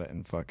anything about it,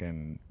 and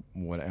fucking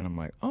what? And I'm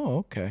like, oh,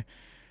 okay.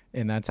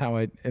 And that's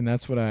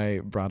what I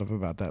brought up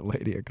about that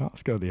lady at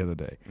Costco the other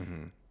day.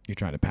 Mm-hmm. You're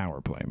trying to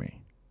power play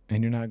me,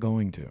 and you're not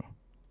going to.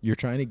 You're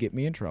trying to get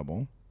me in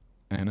trouble,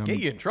 and get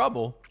you in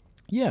trouble?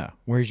 Yeah.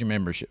 Where's your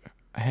membership?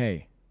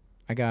 Hey,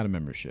 I got a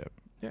membership.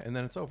 Yeah, and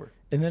then it's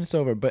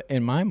over. But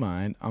in my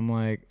mind, I'm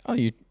like, oh,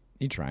 you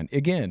trying.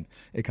 Again,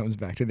 it comes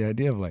back to the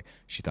idea of like,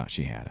 she thought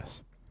she had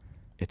us.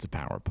 It's a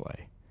power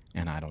play.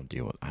 And I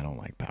don't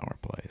like power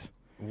plays.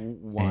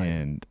 Why?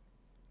 And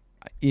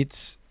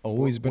it's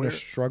always been a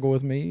struggle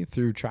with me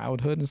through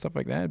childhood and stuff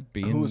like that.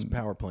 Who's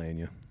power playing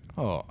you?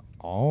 Oh,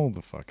 all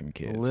the fucking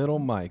kids. Little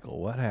Michael,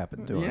 what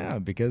happened to him? Yeah,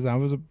 because I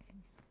was a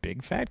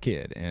big fat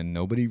kid and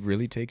nobody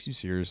really takes you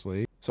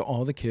seriously. So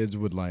all the kids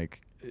would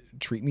like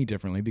treat me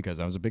differently because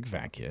I was a big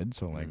fat kid.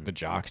 So like the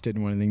jocks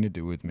didn't want anything to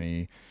do with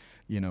me,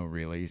 you know,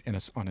 really.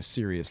 And on a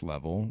serious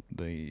level,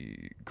 the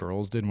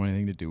girls didn't want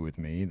anything to do with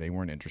me. They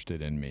weren't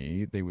interested in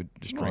me. They would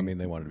just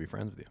they wanted to be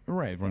friends with you.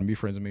 Right. Want to be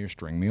friends with me or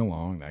string me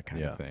along, that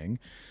kind of thing.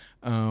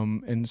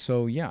 And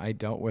so, yeah, I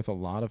dealt with a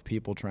lot of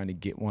people trying to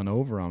get one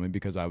over on me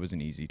because I was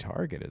an easy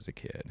target as a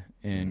kid.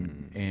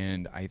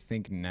 And I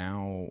think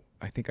now,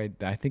 I think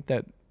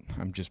that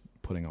I'm just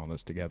putting all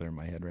this together in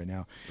my head right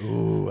now.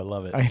 Ooh, I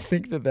love it. I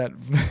think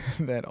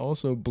that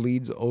also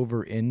bleeds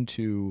over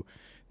into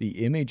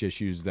the image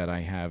issues that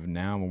I have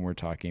now when we're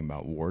talking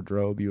about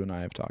wardrobe. You and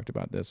I have talked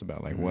about this,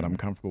 about like what I'm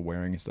comfortable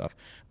wearing and stuff.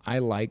 I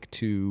like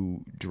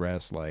to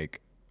dress like,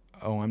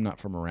 oh, I'm not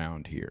from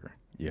around here.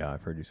 Yeah,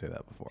 I've heard you say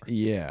that before.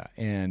 Yeah,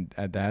 and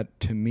that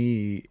to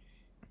me,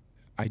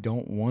 I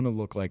don't want to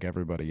look like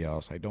everybody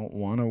else. I don't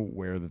want to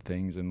wear the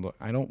things and look.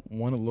 I don't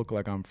want to look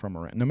like I'm from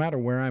around. No matter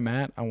where I'm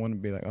at, I want to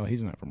be like, oh,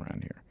 he's not from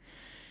around here.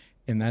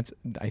 And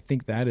I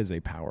think that is a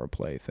power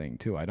play thing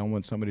too. I don't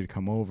want somebody to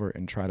come over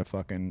and try to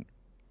fucking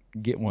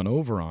get one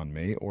over on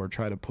me or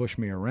try to push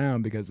me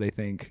around because they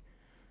think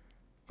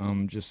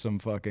I'm just some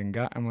fucking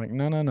guy. I'm like,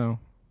 no.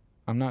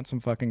 I'm not some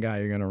fucking guy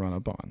you're going to run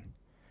up on.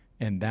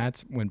 And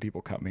that's when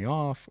people cut me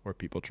off or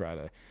people try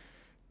to,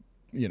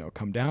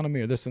 come down on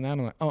me or this and that.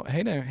 I'm like, oh,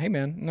 hey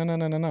man,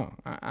 no.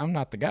 I'm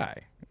not the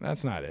guy.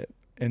 That's not it.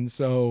 And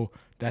so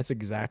that's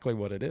exactly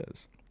what it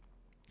is.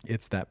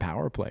 It's that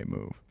power play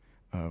move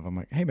of I'm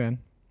like, hey man,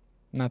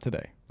 not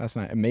today. That's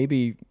not.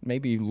 Maybe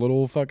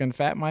little fucking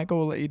fat Michael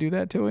will let you do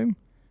that to him,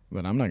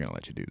 but I'm not gonna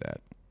let you do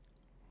that.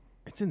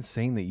 It's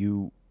insane that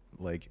you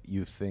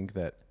think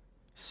that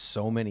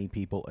so many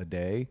people a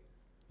day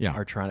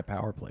are trying to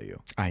power play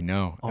you. I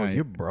know. Oh,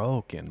 you're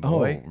broken,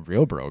 boy. Oh,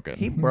 real broken.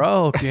 He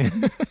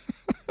broken.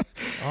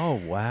 Oh,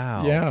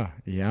 wow.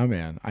 Yeah,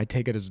 man. I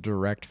take it as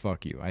direct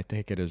fuck you. I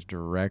take it as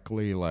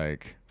directly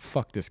like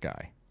fuck this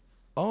guy.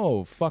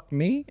 Oh, fuck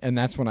me? And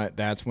that's when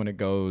that's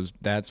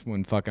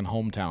when fucking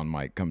hometown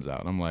Mike comes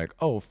out. I'm like,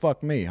 "Oh,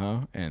 fuck me,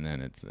 huh?" And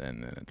then it's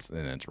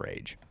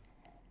rage.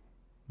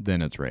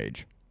 Then it's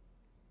rage.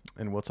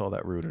 And what's all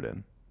that rooted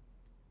in?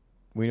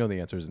 We know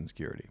the answer is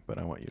insecurity, but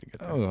I want you to get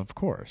that. Oh, of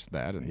course.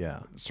 That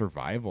and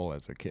survival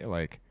as a kid,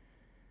 like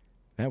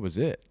that was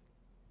it.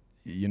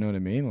 You know what I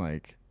mean?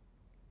 Like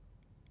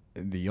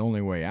the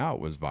only way out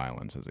was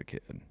violence as a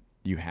kid.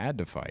 You had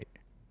to fight.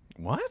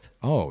 What?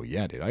 Oh,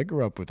 yeah, dude. I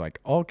grew up with like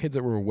all kids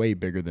that were way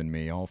bigger than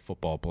me, all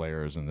football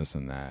players and this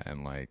and that.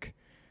 And like,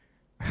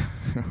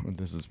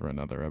 this is for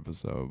another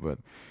episode, but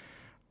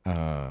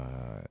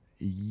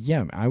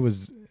yeah,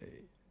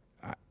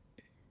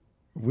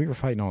 we were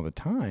fighting all the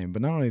time.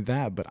 But not only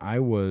that, but I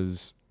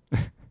was,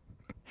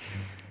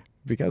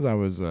 because I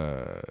was,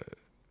 I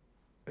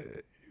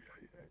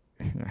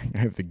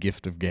have the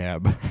gift of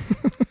gab.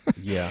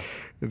 Yeah.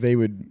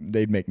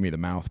 They'd make me the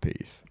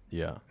mouthpiece.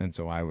 Yeah. And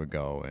so I would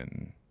go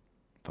and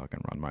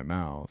fucking run my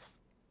mouth,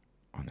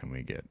 and then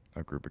we get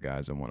a group of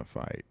guys that want to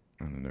fight,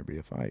 and then there'd be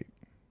a fight.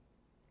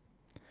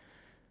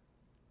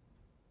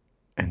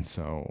 And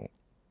so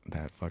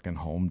that fucking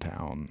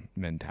hometown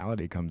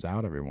mentality comes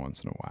out every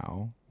once in a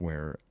while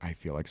where I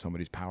feel like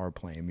somebody's power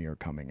playing me or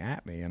coming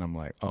at me, and I'm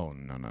like, oh,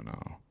 no.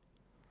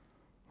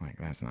 Like,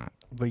 that's not.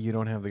 But you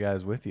don't have the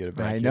guys with you to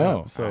back you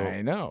up. So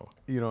I know.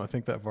 You don't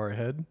think that far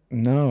ahead?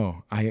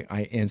 No.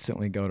 I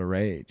instantly go to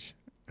rage,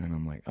 and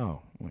I'm like,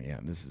 oh, well, yeah,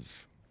 this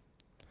is...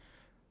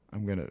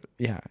 I'm going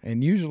to,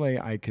 and usually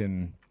I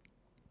can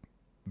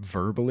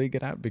verbally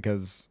get out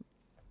because,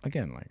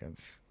 again, like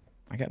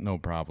I got no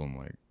problem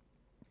like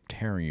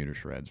tearing you to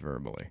shreds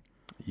verbally.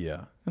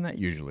 Yeah. And that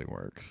usually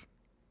works.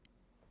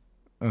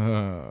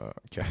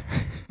 Okay.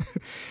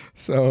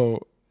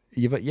 So,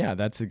 but yeah,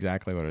 that's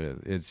exactly what it is.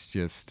 It's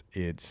just,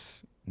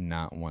 it's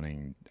not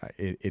wanting,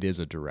 it is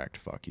a direct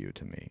fuck you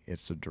to me.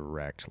 It's a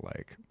direct,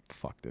 like,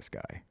 fuck this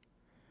guy.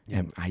 Yeah.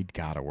 And I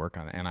gotta work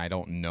on it. And I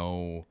don't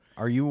know.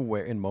 Are you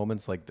aware in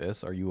moments like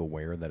this? Are you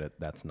aware that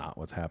that's not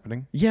what's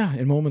happening? Yeah,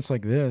 in moments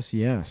like this,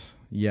 yes,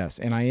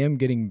 and I am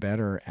getting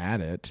better at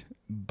it.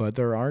 But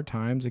there are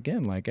times,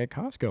 again, like at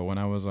Costco, when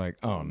I was like,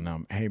 "Oh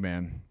no, hey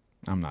man,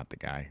 I'm not the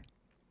guy."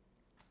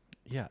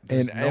 Yeah,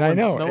 and I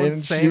know, no and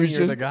one's saying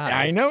you're the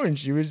guy. I know, and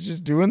she was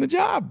just doing the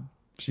job.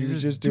 She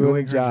was just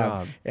doing her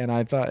job. And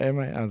I thought, I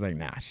was like,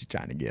 "Nah, she's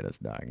trying to get us,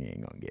 dog. You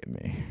ain't gonna get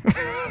me."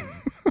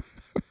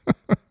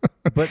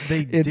 But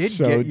they did get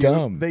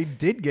you. They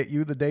did get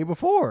you the day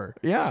before.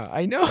 Yeah,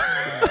 I know.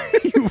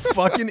 You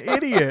fucking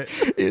idiot.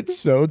 It's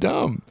so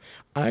dumb.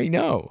 I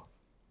know.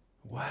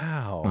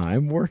 Wow.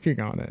 I'm working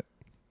on it.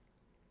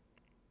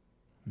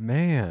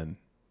 Man.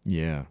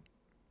 Yeah.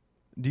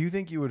 Do you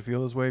think you would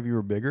feel this way if you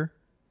were bigger?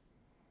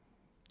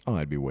 Oh,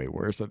 I'd be way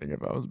worse, I think,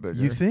 if I was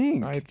bigger. You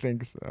think? I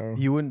think so.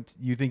 You wouldn't?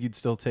 You think you'd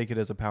still take it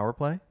as a power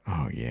play?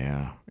 Oh,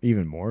 yeah.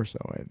 Even more so,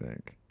 I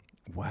think.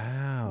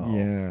 Wow.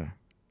 Yeah.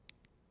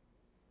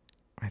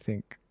 I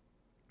think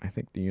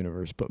the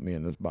universe put me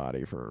in this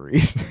body for a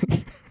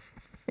reason.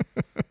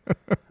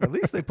 At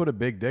least they put a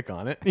big dick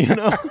on it, you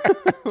know?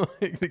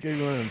 Like they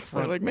gave one in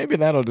front. Like maybe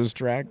that'll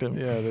distract him.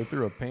 Yeah, they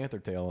threw a panther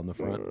tail on the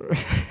front.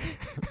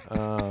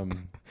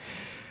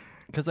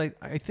 Because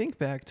I think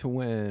back to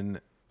when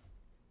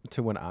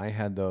I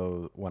had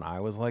when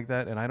I was like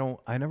that, and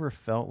I never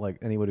felt like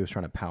anybody was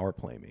trying to power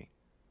play me.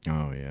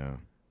 Oh yeah.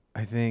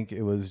 I think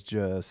it was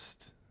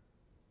just.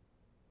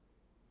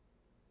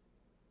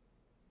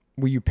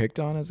 Were you picked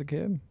on as a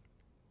kid?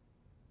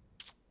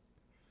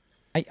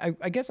 I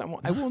guess I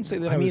won't say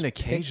that. I mean,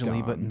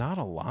 occasionally, but not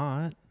a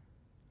lot.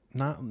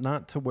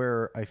 Not to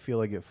where I feel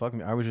like it fucked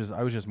me. I was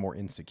just more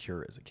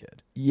insecure as a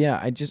kid. Yeah,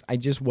 I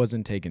just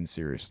wasn't taken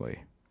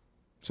seriously.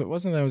 So it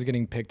wasn't that I was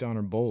getting picked on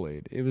or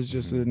bullied. It was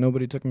just that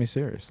nobody took me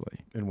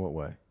seriously. In what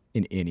way?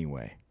 In any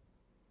way.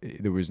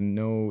 There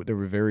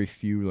were very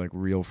few like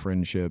real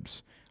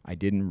friendships. I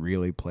didn't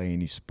really play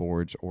any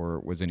sports or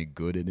was any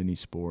good at any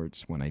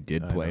sports when I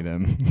did play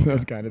them.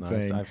 Those kind of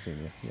things. I've seen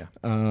you. Yeah.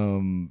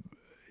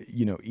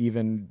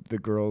 Even the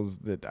girls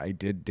that I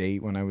did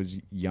date when I was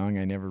young,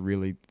 I never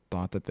really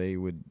thought that they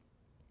would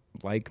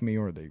like me,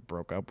 or they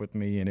broke up with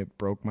me and it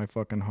broke my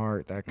fucking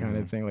heart, that kind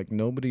of thing. Like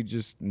nobody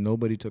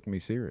took me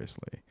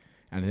seriously.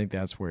 And I think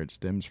that's where it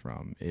stems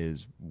from,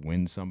 is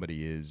when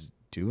somebody is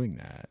doing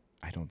that,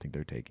 I don't think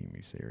they're taking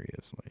me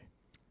seriously.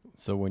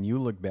 So when you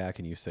look back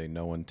and you say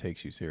no one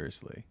takes you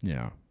seriously,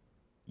 Yeah.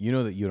 you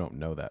know that you don't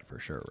know that for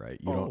sure, right?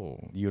 Oh.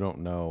 You don't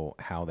know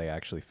how they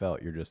actually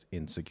felt. You're just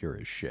insecure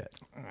as shit.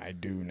 I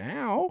do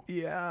now.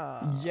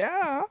 Yeah.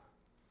 Yeah.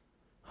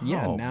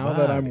 Yeah, Oh, now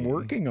that I'm buddy.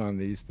 working on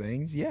these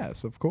things,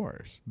 yes, of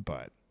course.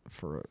 But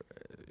for,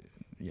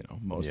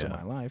 most of Yeah.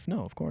 my life,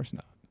 no, of course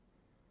not.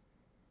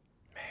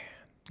 Man.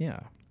 Yeah.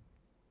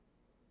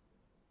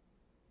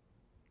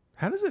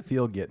 How does it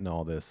feel getting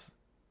all this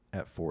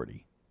at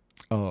 40?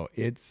 Oh,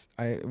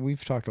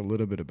 we've talked a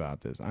little bit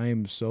about this. I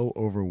am so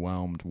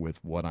overwhelmed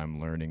with what I'm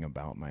learning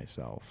about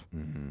myself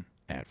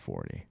at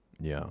 40.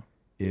 Yeah.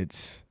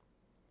 It's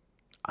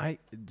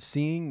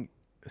seeing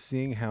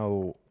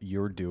how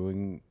you're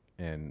doing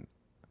and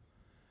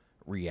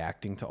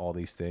reacting to all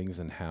these things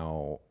and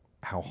how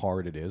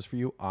hard it is for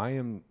you.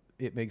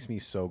 It makes me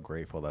so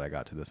grateful that I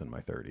got to this in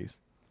my 30s.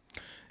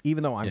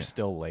 Even though I'm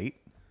still late,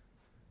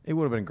 it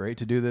would have been great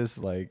to do this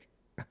like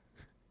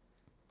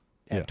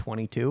at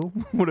 22.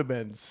 Would have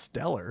been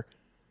stellar.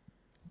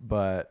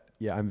 But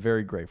yeah, I'm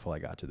very grateful I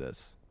got to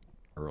this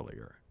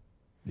earlier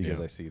because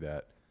I see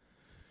that.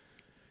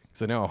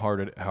 So now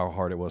how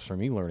hard it was for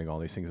me learning all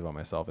these things about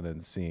myself, and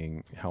then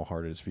seeing how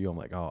hard it is for you. I'm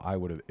like, oh,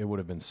 it would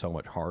have been so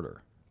much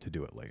harder to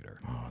do it later.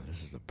 Oh,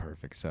 this is the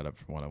perfect setup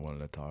for what I wanted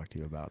to talk to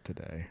you about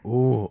today.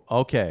 Ooh,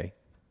 okay.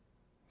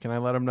 Can I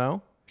let them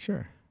know?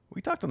 Sure.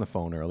 We talked on the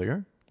phone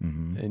earlier,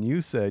 and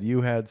you said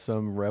you had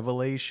some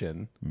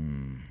revelation,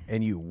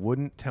 and you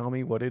wouldn't tell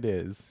me what it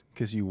is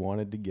because you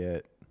wanted to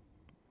get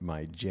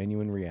my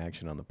genuine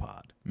reaction on the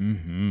pod.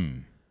 Mm-hmm.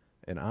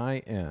 And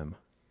I am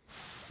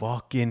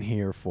fucking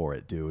here for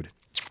it, dude.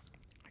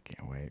 I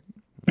can't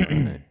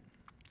wait.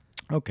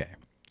 Okay.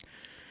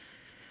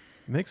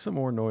 Make some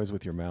more noise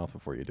with your mouth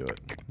before you do it.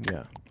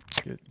 Yeah.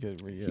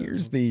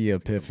 Here's the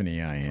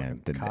epiphany I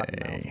had Cotton mouth on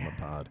today.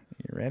 the pod.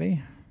 You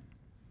ready?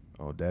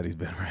 Oh, Daddy's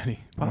been ready.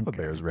 Papa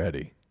Bear's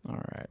ready.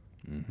 All right.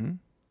 Mm-hmm.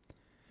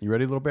 You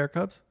ready, little bear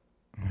cubs?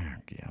 Oh,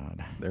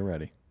 God. They're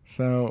ready.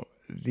 So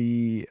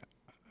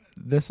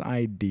this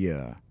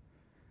idea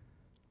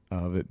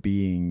of it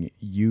being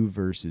you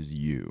versus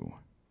you,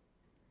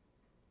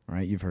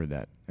 right? You've heard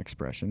that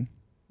expression.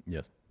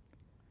 Yes.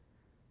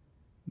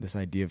 This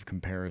idea of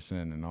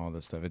comparison and all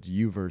this stuff. It's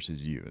you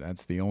versus you.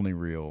 That's the only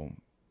real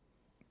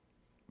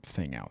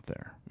thing out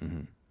there.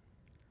 Mm-hmm.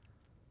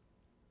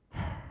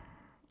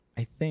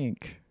 I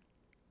think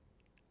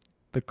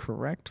the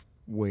correct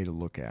way to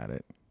look at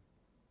it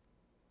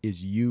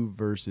is you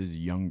versus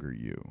younger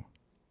you.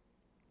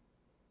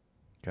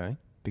 Okay.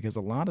 Because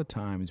a lot of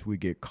times we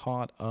get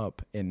caught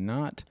up in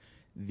not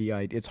the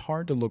idea. It's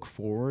hard to look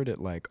forward at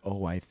like,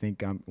 oh, I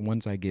think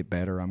once I get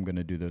better, I'm going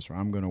to do this or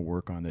I'm going to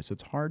work on this.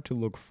 It's hard to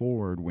look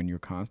forward when you're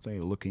constantly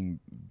looking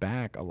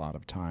back a lot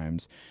of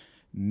times,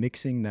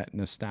 mixing that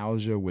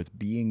nostalgia with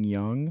being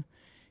young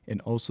and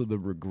also the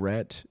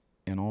regret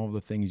and all the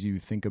things you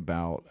think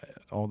about,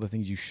 all the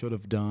things you should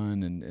have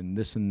done and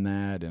this and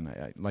that. And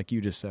I, like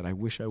you just said, I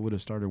wish I would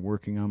have started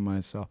working on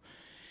myself.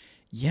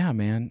 Yeah,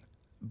 man,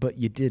 but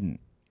you didn't.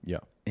 Yeah.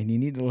 And you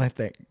need to let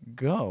that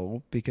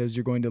go because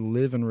you're going to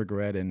live in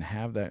regret and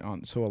have that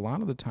on. So a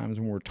lot of the times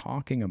when we're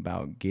talking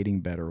about getting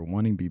better,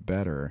 wanting to be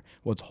better,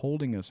 what's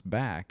holding us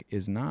back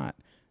is not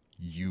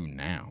you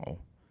now.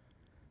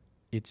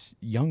 It's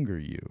younger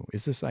you.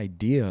 It's this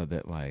idea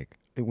that like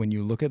when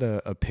you look at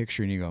a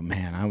picture and you go,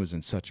 man, I was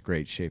in such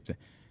great shape.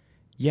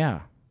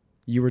 Yeah,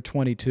 you were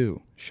 22.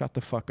 Shut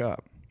the fuck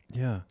up.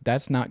 Yeah.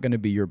 That's not going to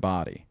be your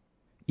body.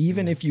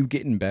 Even if you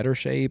get in better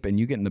shape and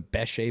you get in the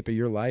best shape of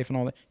your life and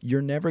all that,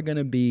 you're never going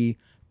to be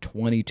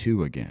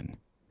 22 again.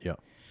 Yeah.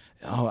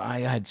 Oh,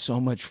 I had so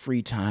much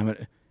free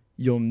time.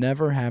 You'll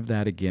never have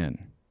that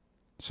again.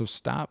 So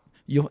stop.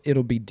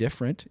 It'll be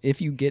different.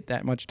 If you get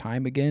that much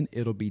time again,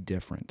 it'll be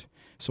different.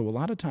 So a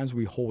lot of times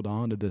we hold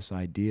on to this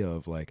idea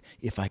of like,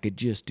 if I could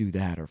just do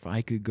that or if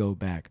I could go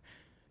back.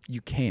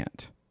 You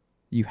can't.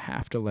 You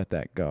have to let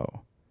that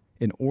go.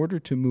 In order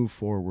to move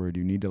forward,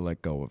 you need to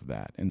let go of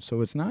that. And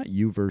so it's not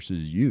you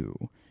versus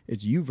you.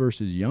 It's you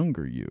versus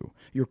younger you.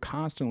 You're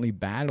constantly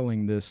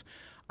battling this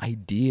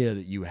idea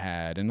that you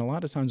had. And a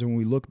lot of times when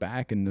we look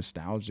back in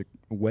nostalgic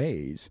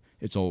ways,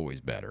 it's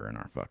always better in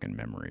our fucking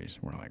memories.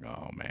 We're like,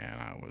 oh, man,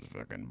 I was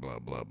fucking blah,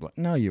 blah, blah.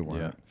 No, you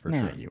weren't. Yeah, for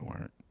no, sure. you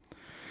weren't.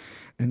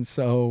 And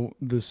so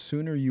the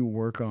sooner you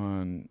work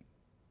on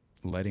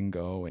letting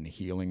go and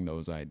healing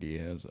those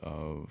ideas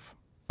of,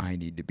 I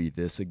need to be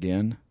this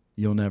again,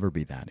 you'll never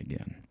be that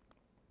again.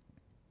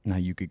 Now,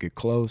 you could get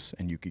close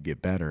and you could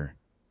get better,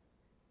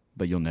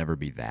 but you'll never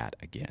be that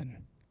again.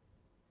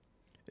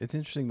 It's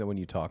interesting that when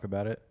you talk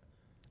about it,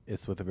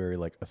 it's with a very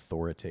like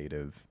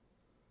authoritative,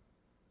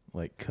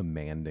 like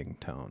commanding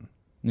tone.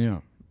 Yeah.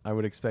 I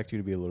would expect you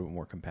to be a little bit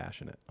more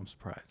compassionate. I'm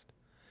surprised.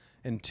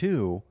 And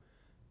two,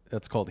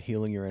 that's called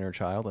healing your inner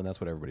child, and that's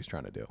what everybody's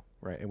trying to do,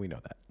 right? And we know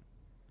that.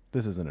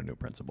 This isn't a new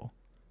principle.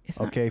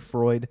 Okay,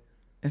 Freud?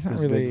 It's not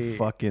This really big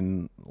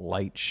fucking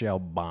light shell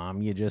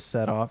bomb you just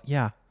set off?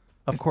 Yeah.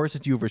 Of course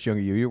it's you versus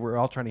younger you. We're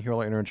all trying to heal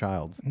our inner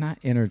child. Not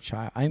inner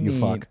child. I You mean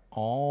fuck.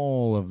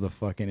 all of the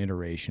fucking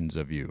iterations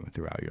of you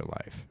throughout your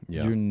life.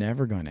 Yeah. You're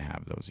never going to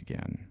have those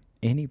again.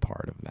 Any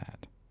part of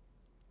that.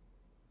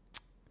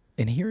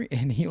 And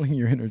healing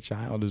your inner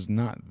child is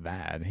not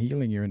that.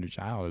 Healing your inner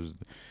child is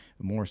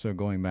more so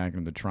going back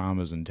into the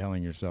traumas and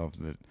telling yourself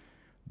that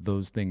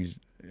those things,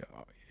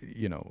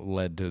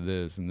 led to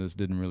this, and this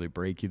didn't really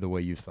break you the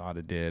way you thought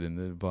it did, and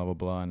the blah blah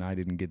blah, and I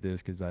didn't get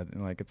this because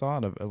it's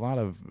a lot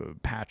of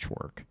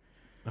patchwork.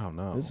 Oh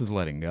no, This is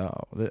letting go.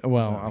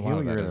 Well, a lot healing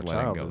of that your is inner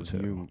letting child go is too.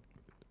 you.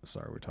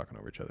 Sorry, we're talking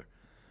over each other.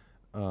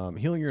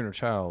 Healing your inner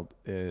child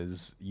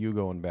is you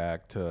going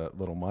back to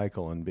little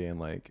Michael and being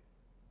like,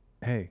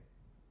 "Hey,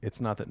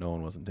 it's not that no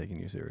one wasn't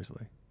taking you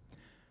seriously."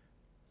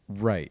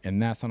 Right, and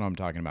that's what I'm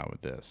talking about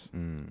with this.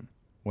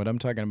 What I'm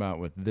talking about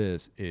with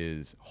this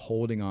is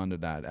holding on to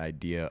that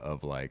idea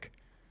of like,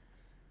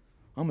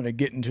 I'm gonna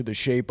get into the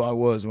shape I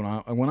was when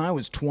I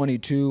was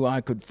 22.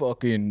 I could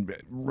fucking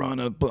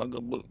run a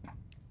bugaboo.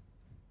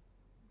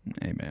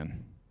 Hey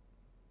man,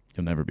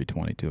 you'll never be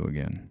 22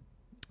 again.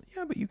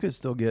 Yeah, but you could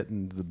still get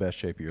into the best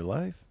shape of your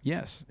life.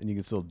 Yes, And you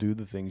could still do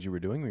the things you were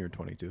doing when you were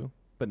 22,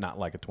 but not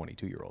like a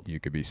 22-year-old. you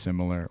could be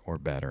similar or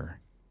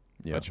better,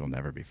 Yeah. but you'll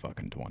never be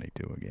fucking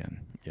 22 again.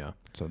 Yeah.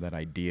 So that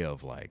idea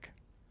of like,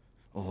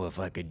 oh, if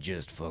I could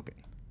just fucking,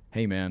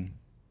 hey man,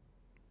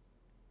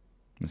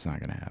 it's not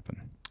gonna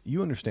happen.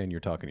 You understand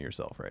you're talking to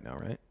yourself right now,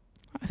 right?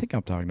 I think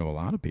I'm talking to a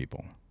lot of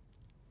people.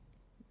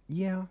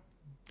 Yeah.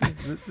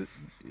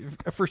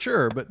 For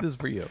sure, but this is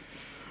for you.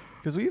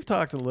 Because we've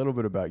talked a little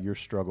bit about your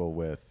struggle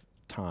with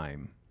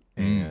time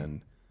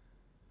and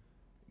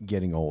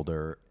getting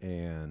older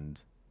and,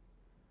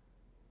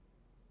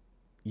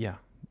 yeah,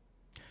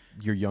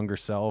 your younger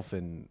self,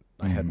 and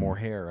I had more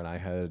hair and I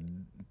had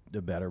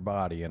a better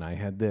body and I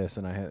had this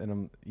and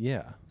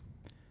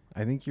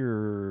I think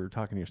you're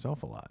talking to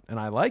yourself a lot. And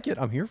I like it.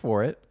 I'm here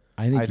for it.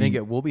 I think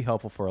it will be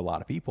helpful for a lot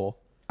of people.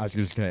 I was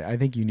just gonna say, I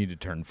think you need to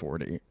turn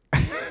 40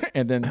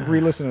 and then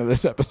re-listen to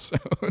this episode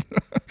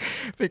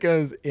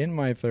because in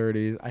my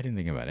 30s, I didn't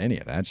think about any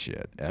of that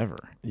shit ever.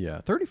 Yeah,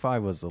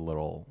 35 was a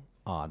little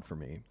odd for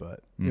me,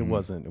 but it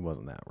wasn't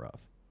that rough.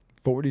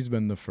 40's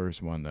been the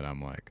first one that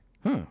I'm like,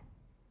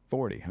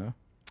 40, huh?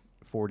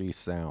 40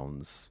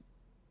 sounds,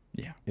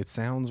 Yeah. it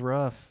sounds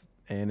rough,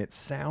 and it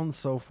sounds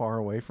so far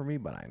away from me,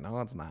 but I know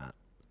it's not.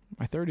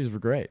 My 30s were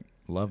great.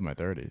 Love my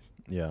 30s.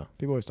 Yeah.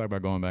 People always talk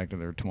about going back to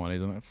their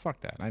 20s. I'm like, fuck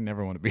that. I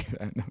never want to be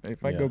that.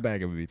 If I go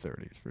back, it would be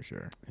 30s for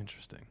sure.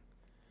 Interesting.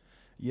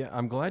 Yeah,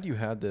 I'm glad you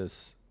had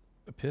this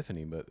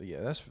epiphany, but yeah,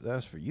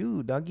 that's for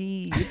you,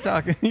 Dougie.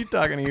 You're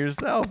talking to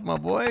yourself, my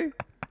boy.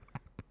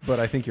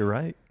 But I think you're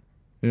right.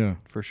 Yeah.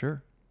 For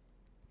sure.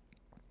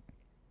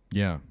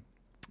 Yeah.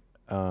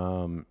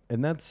 And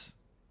that's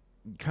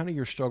kind of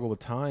your struggle with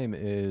time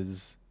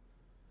is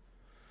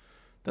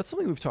that's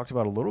something we've talked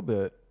about a little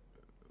bit.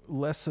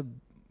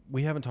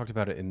 We haven't talked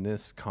about it in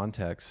this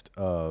context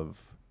of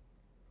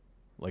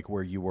like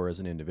where you were as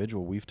an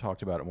individual. We've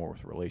talked about it more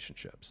with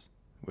relationships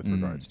with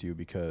regards to you,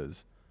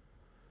 because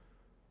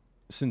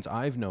since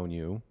I've known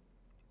you,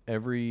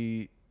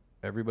 everybody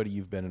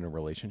you've been in a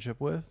relationship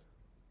with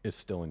is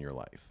still in your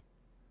life.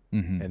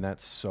 Mm-hmm. And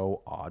that's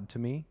so odd to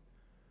me.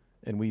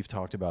 And we've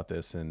talked about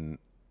this, and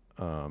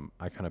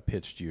I kind of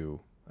pitched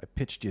you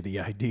the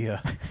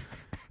idea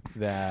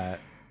that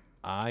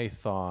I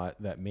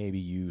thought that maybe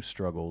you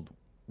struggled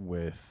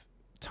with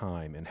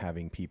time and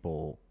having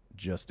people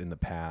just in the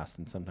past,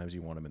 and sometimes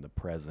you want them in the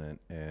present.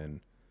 And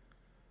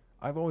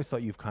I've always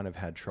thought you've kind of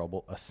had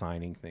trouble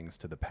assigning things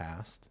to the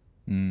past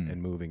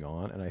and moving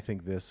on. And I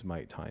think this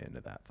might tie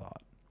into that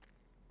thought.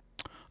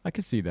 I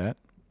could see that.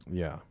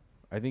 Yeah,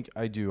 I think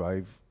I do.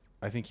 I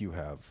think you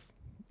have.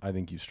 I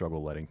think you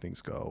struggle letting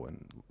things go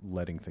and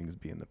letting things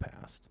be in the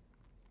past,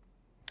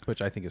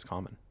 which I think is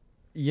common.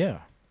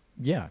 Yeah.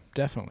 Yeah,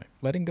 definitely.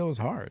 Letting go is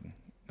hard.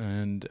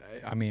 And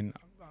I mean,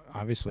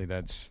 obviously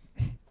that's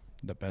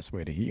the best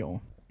way to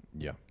heal,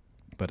 Yeah.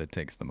 but it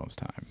takes the most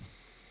time.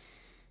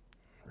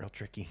 Real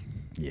tricky.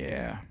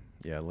 Yeah.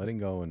 Yeah, letting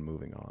go and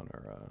moving on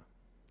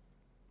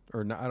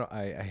or not,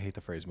 I hate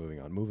the phrase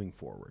moving on. Moving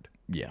forward.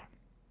 Yeah.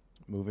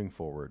 Moving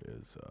forward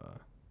is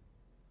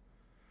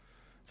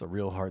it's a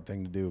real hard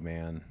thing to do,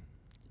 man.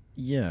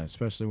 Yeah,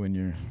 especially when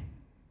you're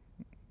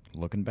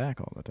looking back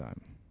all the time.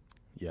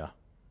 Yeah.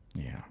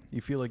 Yeah.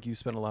 You feel like you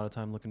spend a lot of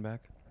time looking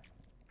back?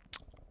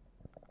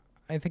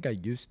 I think I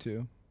used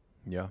to.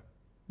 Yeah.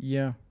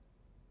 Yeah.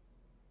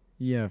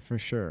 Yeah, for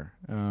sure.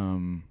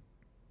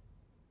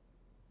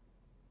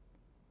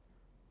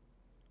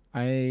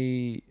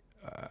 I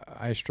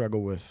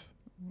struggle with,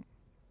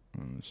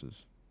 this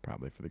is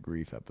probably for the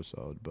grief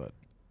episode, but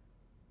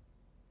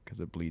because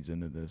it bleeds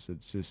into this,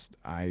 it's just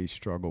I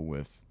struggle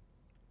with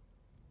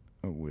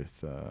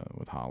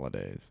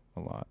holidays a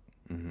lot,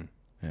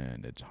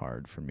 and it's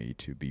hard for me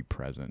to be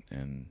present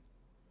in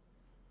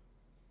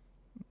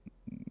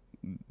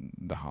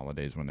the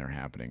holidays when they're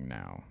happening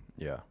now.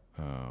 Yeah.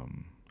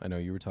 I know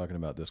you were talking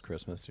about this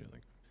Christmas. You're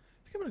like,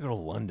 I think I'm going to go to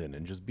London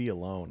and just be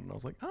alone. And I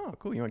was like, oh,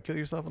 cool. You want to kill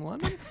yourself in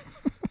London?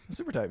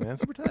 Super tight, man.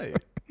 Super tight.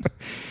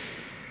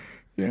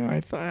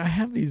 Yeah, I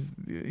have these,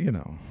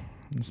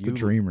 it's the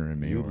dreamer in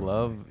me.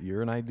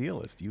 You're an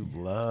idealist. You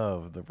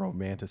love the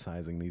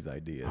romanticizing these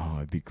ideas. Oh,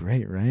 it'd be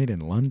great, right? In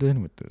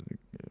London with the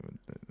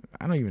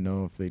I don't even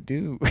know if they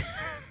do.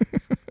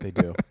 They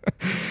do.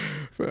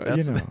 But,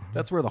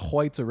 that's where the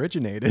whites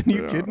originated.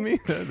 You kidding me?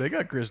 They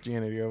got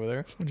Christianity over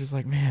there. So I'm just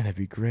like, man, that'd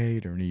be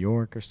great. Or New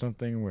York or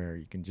something where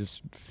you can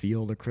just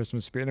feel the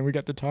Christmas spirit. And we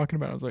got to talking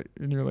about it. I was like,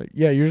 and you're like,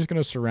 yeah, you're just going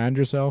to surround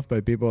yourself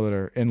by people that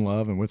are in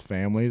love and with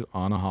families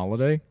on a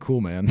holiday. Cool,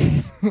 man.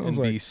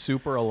 And be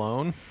super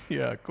alone.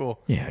 Yeah,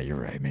 cool. Yeah, you're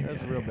right. Maybe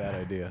that's a real bad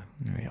idea.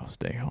 Maybe I'll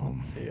stay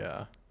home.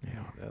 Yeah.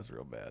 That's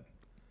real bad.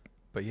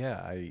 But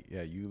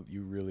you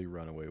really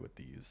run away with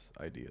these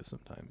ideas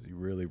sometimes. You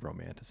really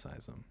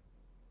romanticize them.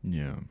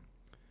 Yeah.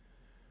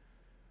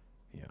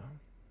 Yeah.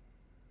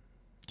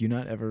 Do you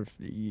not ever,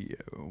 you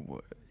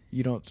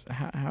don't,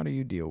 how do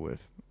you deal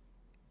with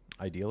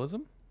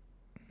idealism?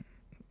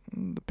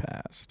 The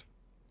past.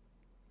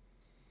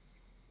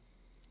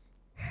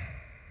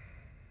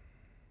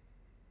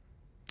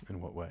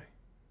 In what way?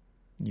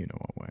 You know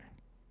what way.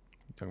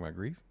 You talking about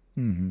grief?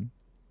 Mm-hmm.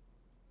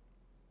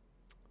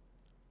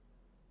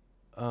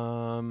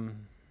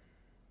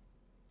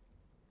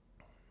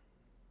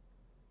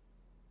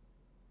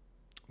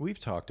 We've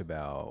talked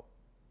about,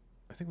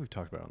 I think we've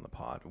talked about it on the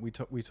pod. We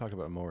talked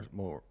about it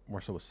more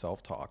so with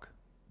self-talk,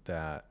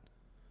 that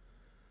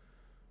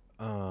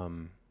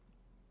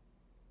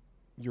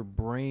your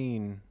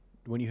brain,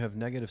 when you have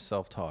negative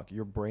self-talk,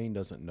 your brain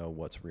doesn't know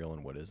what's real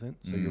and what isn't.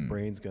 So your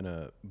brain's going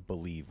to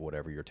believe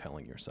whatever you're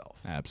telling yourself.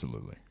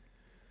 Absolutely.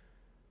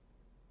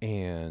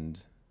 And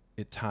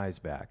it ties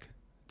back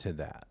to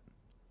that.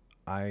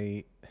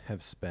 I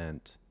have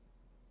spent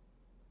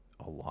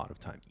a lot of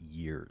time,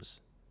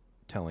 years,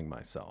 telling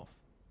myself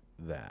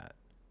that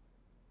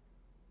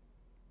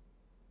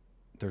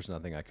there's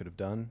nothing I could have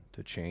done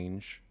to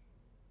change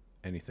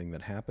anything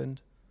that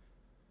happened.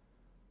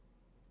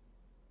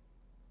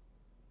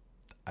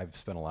 I've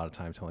spent a lot of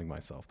time telling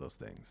myself those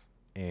things,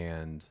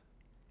 and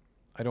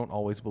I don't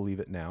always believe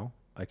it now.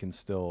 I can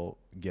still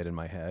get in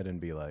my head and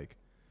be like,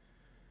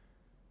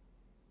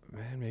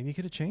 man, maybe you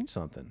could have changed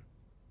something,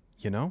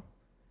 Yeah.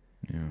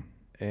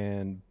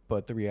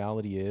 But the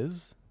reality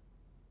is,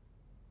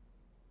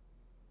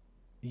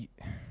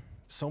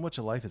 so much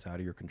of life is out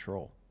of your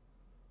control.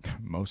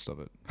 Most of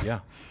it.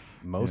 Yeah.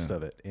 Most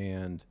of it.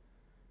 And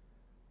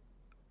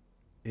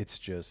it's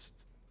just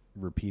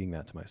repeating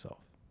that to myself.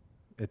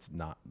 It's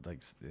not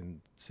like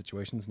in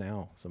situations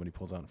now, somebody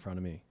pulls out in front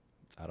of me.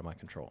 It's out of my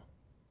control.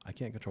 I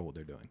can't control what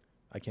they're doing.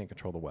 I can't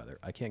control the weather.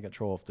 I can't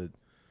control if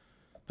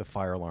the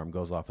fire alarm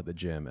goes off at the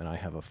gym and I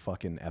have a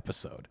fucking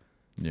episode.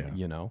 Yeah.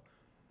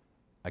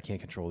 I can't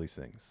control these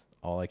things.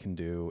 All I can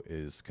do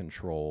is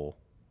control.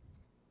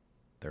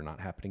 They're not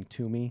happening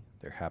to me.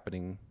 They're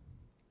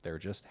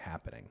just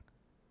happening.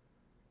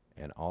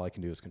 And all I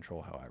can do is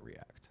control how I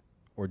react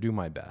or do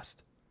my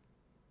best.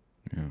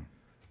 Yeah.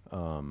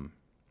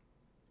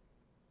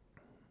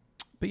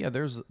 But yeah,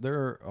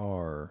 there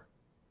are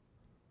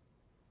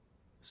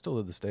still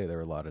to this day, there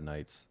are a lot of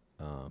nights,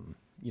 I'm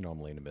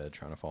laying in bed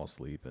trying to fall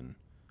asleep, and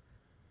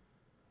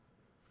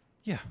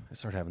I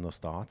start having those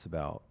thoughts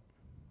about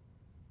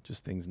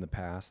just things in the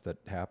past that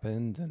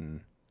happened,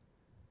 and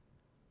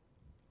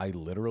I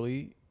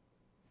literally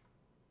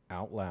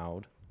out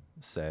loud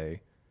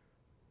say,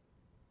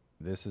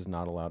 this is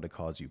not allowed to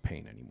cause you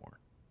pain anymore.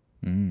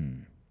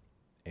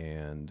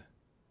 And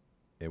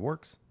it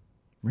works.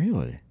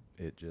 Really?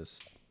 It's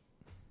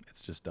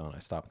just done. I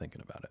stopped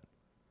thinking about it.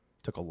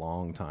 Took a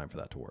long time for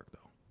that to work,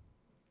 though.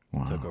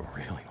 Wow. It took a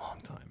really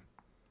long time.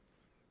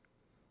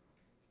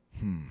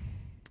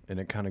 And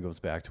it kind of goes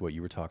back to what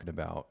you were talking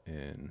about,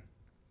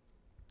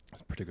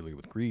 particularly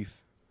with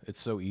grief. It's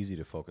so easy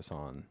to focus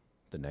on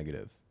the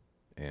negative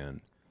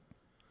and,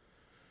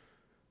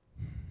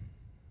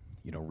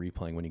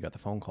 replaying when you got the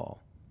phone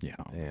call. Yeah.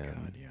 Oh, my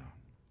God,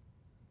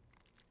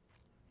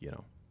 yeah.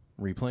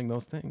 Replaying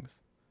those things.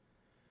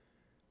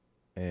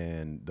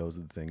 And those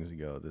are the things you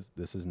go,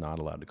 this is not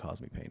allowed to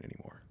cause me pain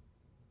anymore.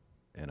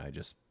 And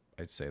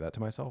I'd say that to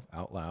myself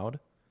out loud.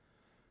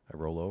 I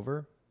roll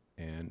over,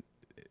 and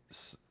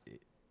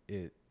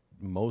it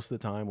most of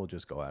the time will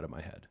just go out of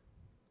my head.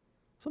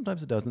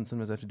 Sometimes it doesn't.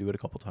 Sometimes I have to do it a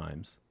couple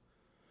times.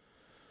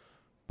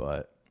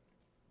 But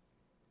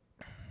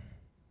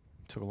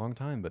it took a long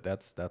time, but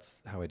that's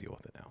how I deal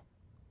with it now.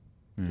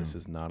 Yeah. This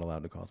is not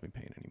allowed to cause me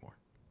pain anymore.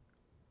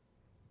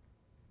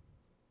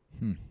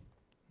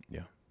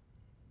 Yeah.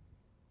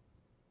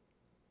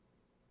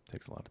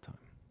 Takes a lot of time,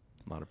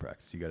 a lot of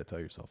practice. You got to tell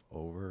yourself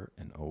over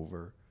and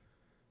over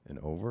and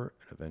over,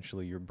 and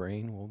eventually your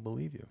brain will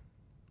believe you.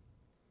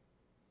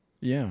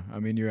 Yeah, I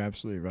mean, you're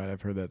absolutely right.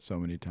 I've heard that so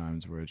many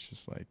times where it's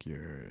just like you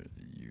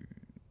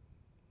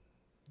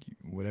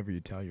whatever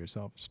you tell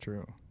yourself is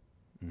true,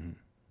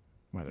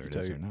 whether it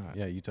is or not.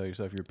 Yeah, you tell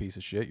yourself you're a piece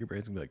of shit, your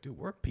brain's gonna be like, dude,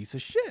 we're a piece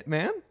of shit,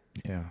 man.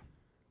 Yeah.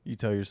 You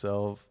tell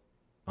yourself,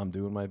 I'm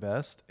doing my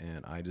best,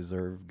 and I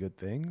deserve good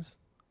things,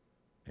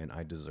 and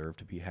I deserve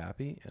to be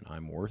happy, and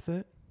I'm worth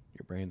it.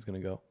 Your brain's gonna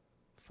go,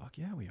 fuck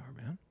yeah, we are,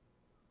 man.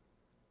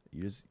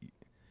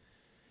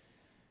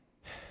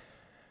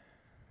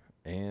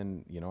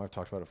 And, I've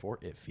talked about it before.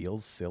 It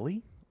feels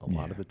silly a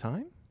lot of the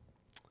time,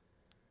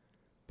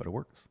 but it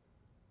works.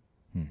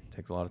 It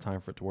takes a lot of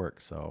time for it to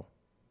work. So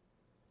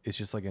it's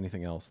just like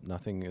anything else.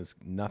 Nothing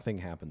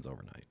happens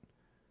overnight.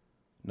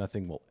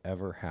 Nothing will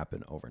ever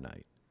happen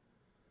overnight.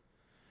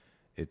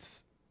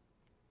 It's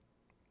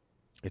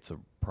a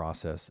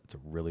process. It's a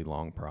really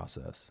long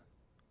process.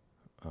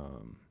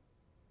 And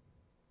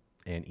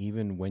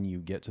even when you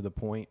get to the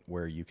point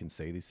where you can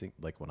say these things,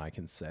 like when I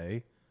can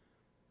say,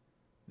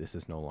 this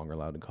is no longer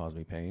allowed to cause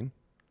me pain,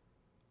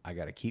 I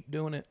got to keep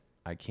doing it.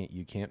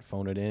 You can't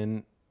phone it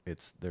in.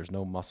 There's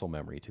no muscle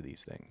memory to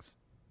these things.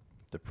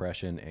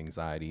 Depression,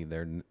 anxiety,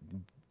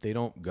 they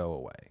don't go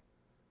away.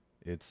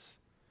 It's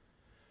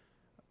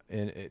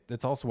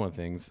also one of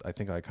the things I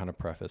think I kind of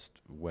prefaced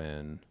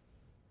when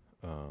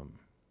I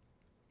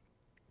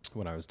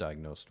was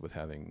diagnosed with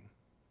having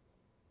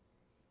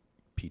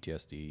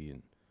PTSD,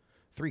 and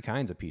 3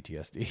 kinds of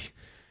PTSD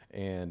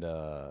and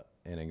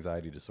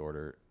anxiety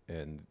disorder.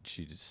 And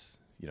she just,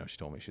 she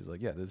told me, she's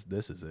like, yeah,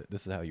 this is it.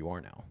 This is how you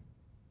are now.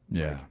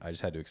 Yeah. Like, I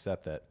just had to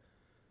accept that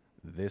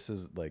this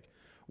is like,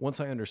 once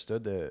I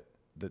understood that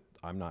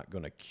I'm not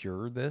going to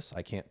cure this,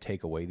 I can't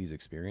take away these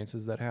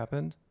experiences that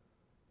happened,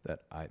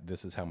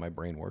 this is how my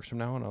brain works from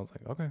now on. I was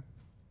like, okay.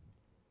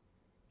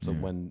 So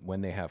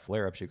when they have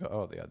flare-ups, you go,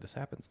 oh yeah, this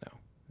happens now.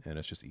 And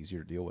it's just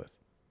easier to deal with.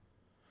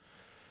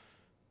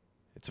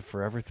 It's a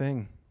forever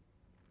thing.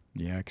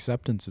 Yeah,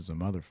 acceptance is a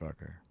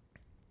motherfucker.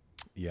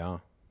 Yeah.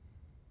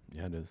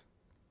 Yeah, it is.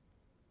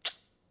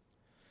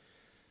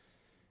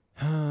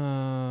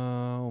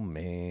 Oh,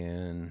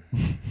 man.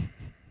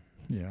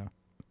 Yeah.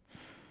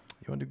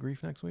 You want to do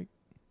grief next week?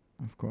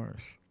 Of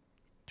course.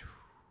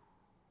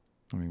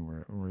 I mean,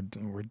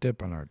 we're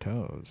dipping our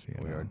toes.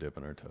 We are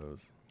dipping our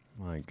toes.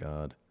 My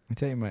God. I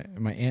tell you,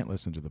 my aunt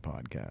listened to the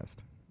podcast.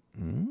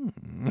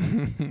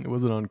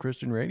 Was it on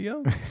Christian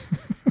radio?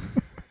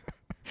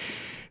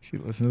 She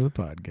listened to the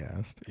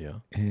podcast.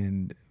 Yeah.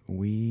 And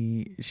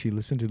she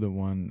listened to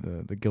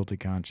the Guilty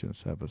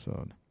Conscience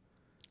episode.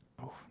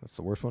 Oh, that's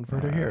the worst one for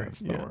her to hear. That's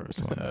the worst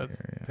one to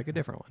hear, yeah. Pick a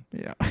different one.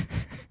 Yeah.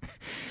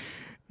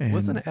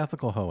 Listen to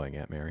ethical hoeing,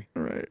 Aunt Mary.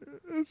 Right.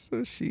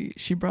 So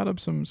she brought up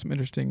some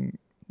interesting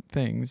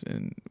things,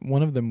 and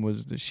one of them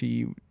was that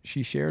she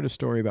shared a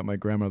story about my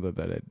grandmother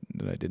that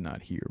I did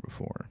not hear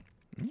before.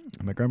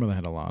 And my grandmother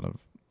had a lot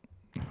of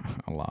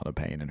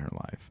pain in her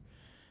life.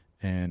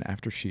 And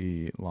after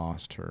she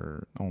lost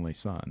her only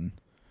son,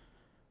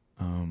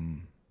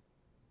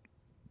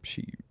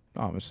 she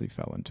obviously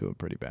fell into a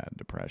pretty bad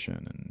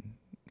depression and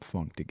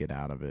funked to get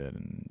out of it.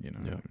 And,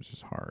 it was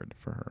just hard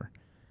for her.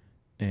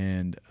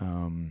 And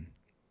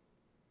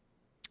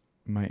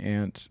my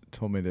aunt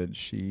told me that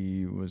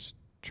she was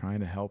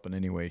trying to help in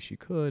any way she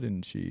could.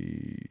 And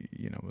she,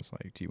 was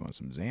like, do you want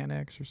some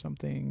Xanax or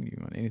something? Do you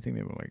want anything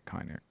that would like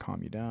kind of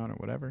calm you down or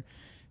whatever?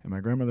 And my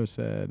grandmother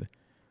said,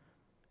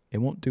 it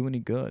won't do any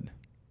good.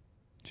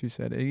 She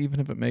said, even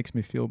if it makes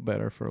me feel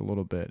better for a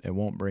little bit, it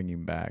won't bring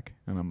him back,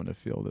 and I'm going to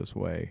feel this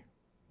way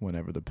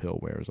whenever the pill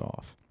wears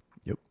off.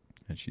 Yep.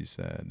 And she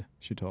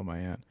told my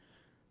aunt,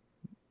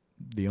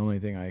 the only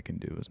thing I can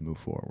do is move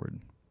forward.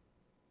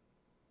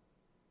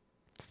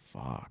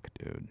 Fuck,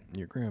 dude.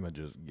 Your grandma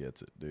just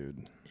gets it,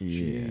 dude.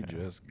 Yeah.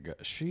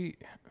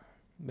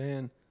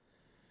 Man.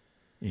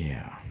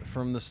 Yeah.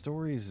 From the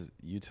stories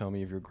you tell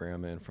me of your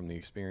grandma and from the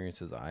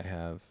experiences I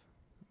have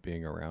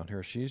being around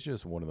her, she's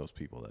just one of those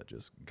people that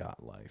just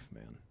got life,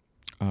 man.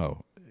 Oh,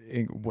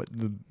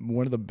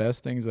 one of the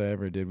best things I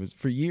ever did was,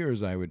 for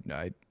years I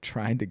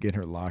tried to get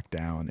her locked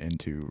down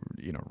into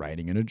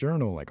writing in a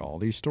journal, like all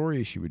these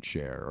stories she would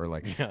share, or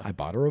like I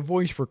bought her a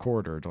voice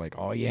recorder to, like,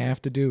 all you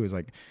have to do is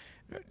like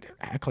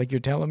act like you're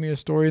telling me a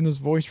story in this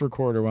voice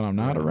recorder when I'm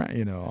not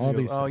around, all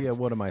these oh things. Yeah,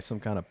 what am I, some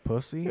kind of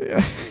pussy?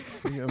 Yeah.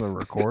 You're gonna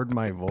record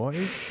my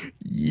voice?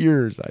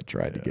 Years I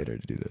tried to get her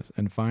to do this,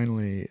 and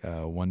finally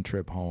one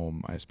trip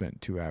home I spent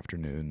 2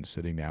 afternoons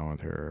sitting down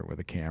with her with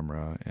a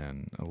camera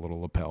and a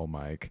little lapel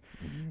mic,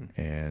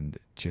 and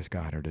just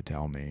got her to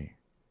tell me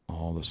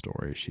all the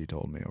stories she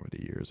told me over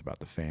the years about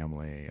the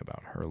family,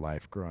 about her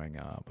life growing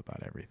up,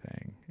 about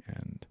everything.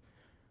 And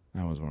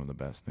that was one of the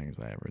best things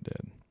I ever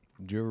did.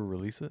 Did you ever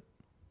release it?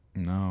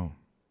 No.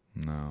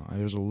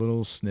 There's a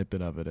little snippet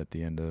of it at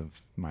the end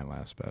of my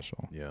last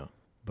special. Yeah.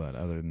 But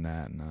other than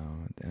that,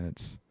 no. And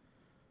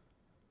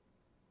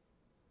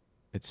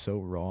it's so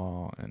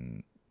raw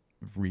and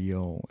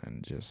real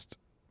and just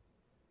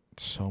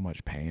so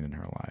much pain in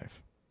her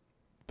life.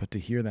 But to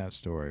hear that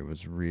story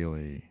was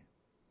really,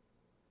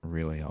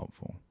 really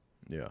helpful.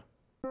 Yeah.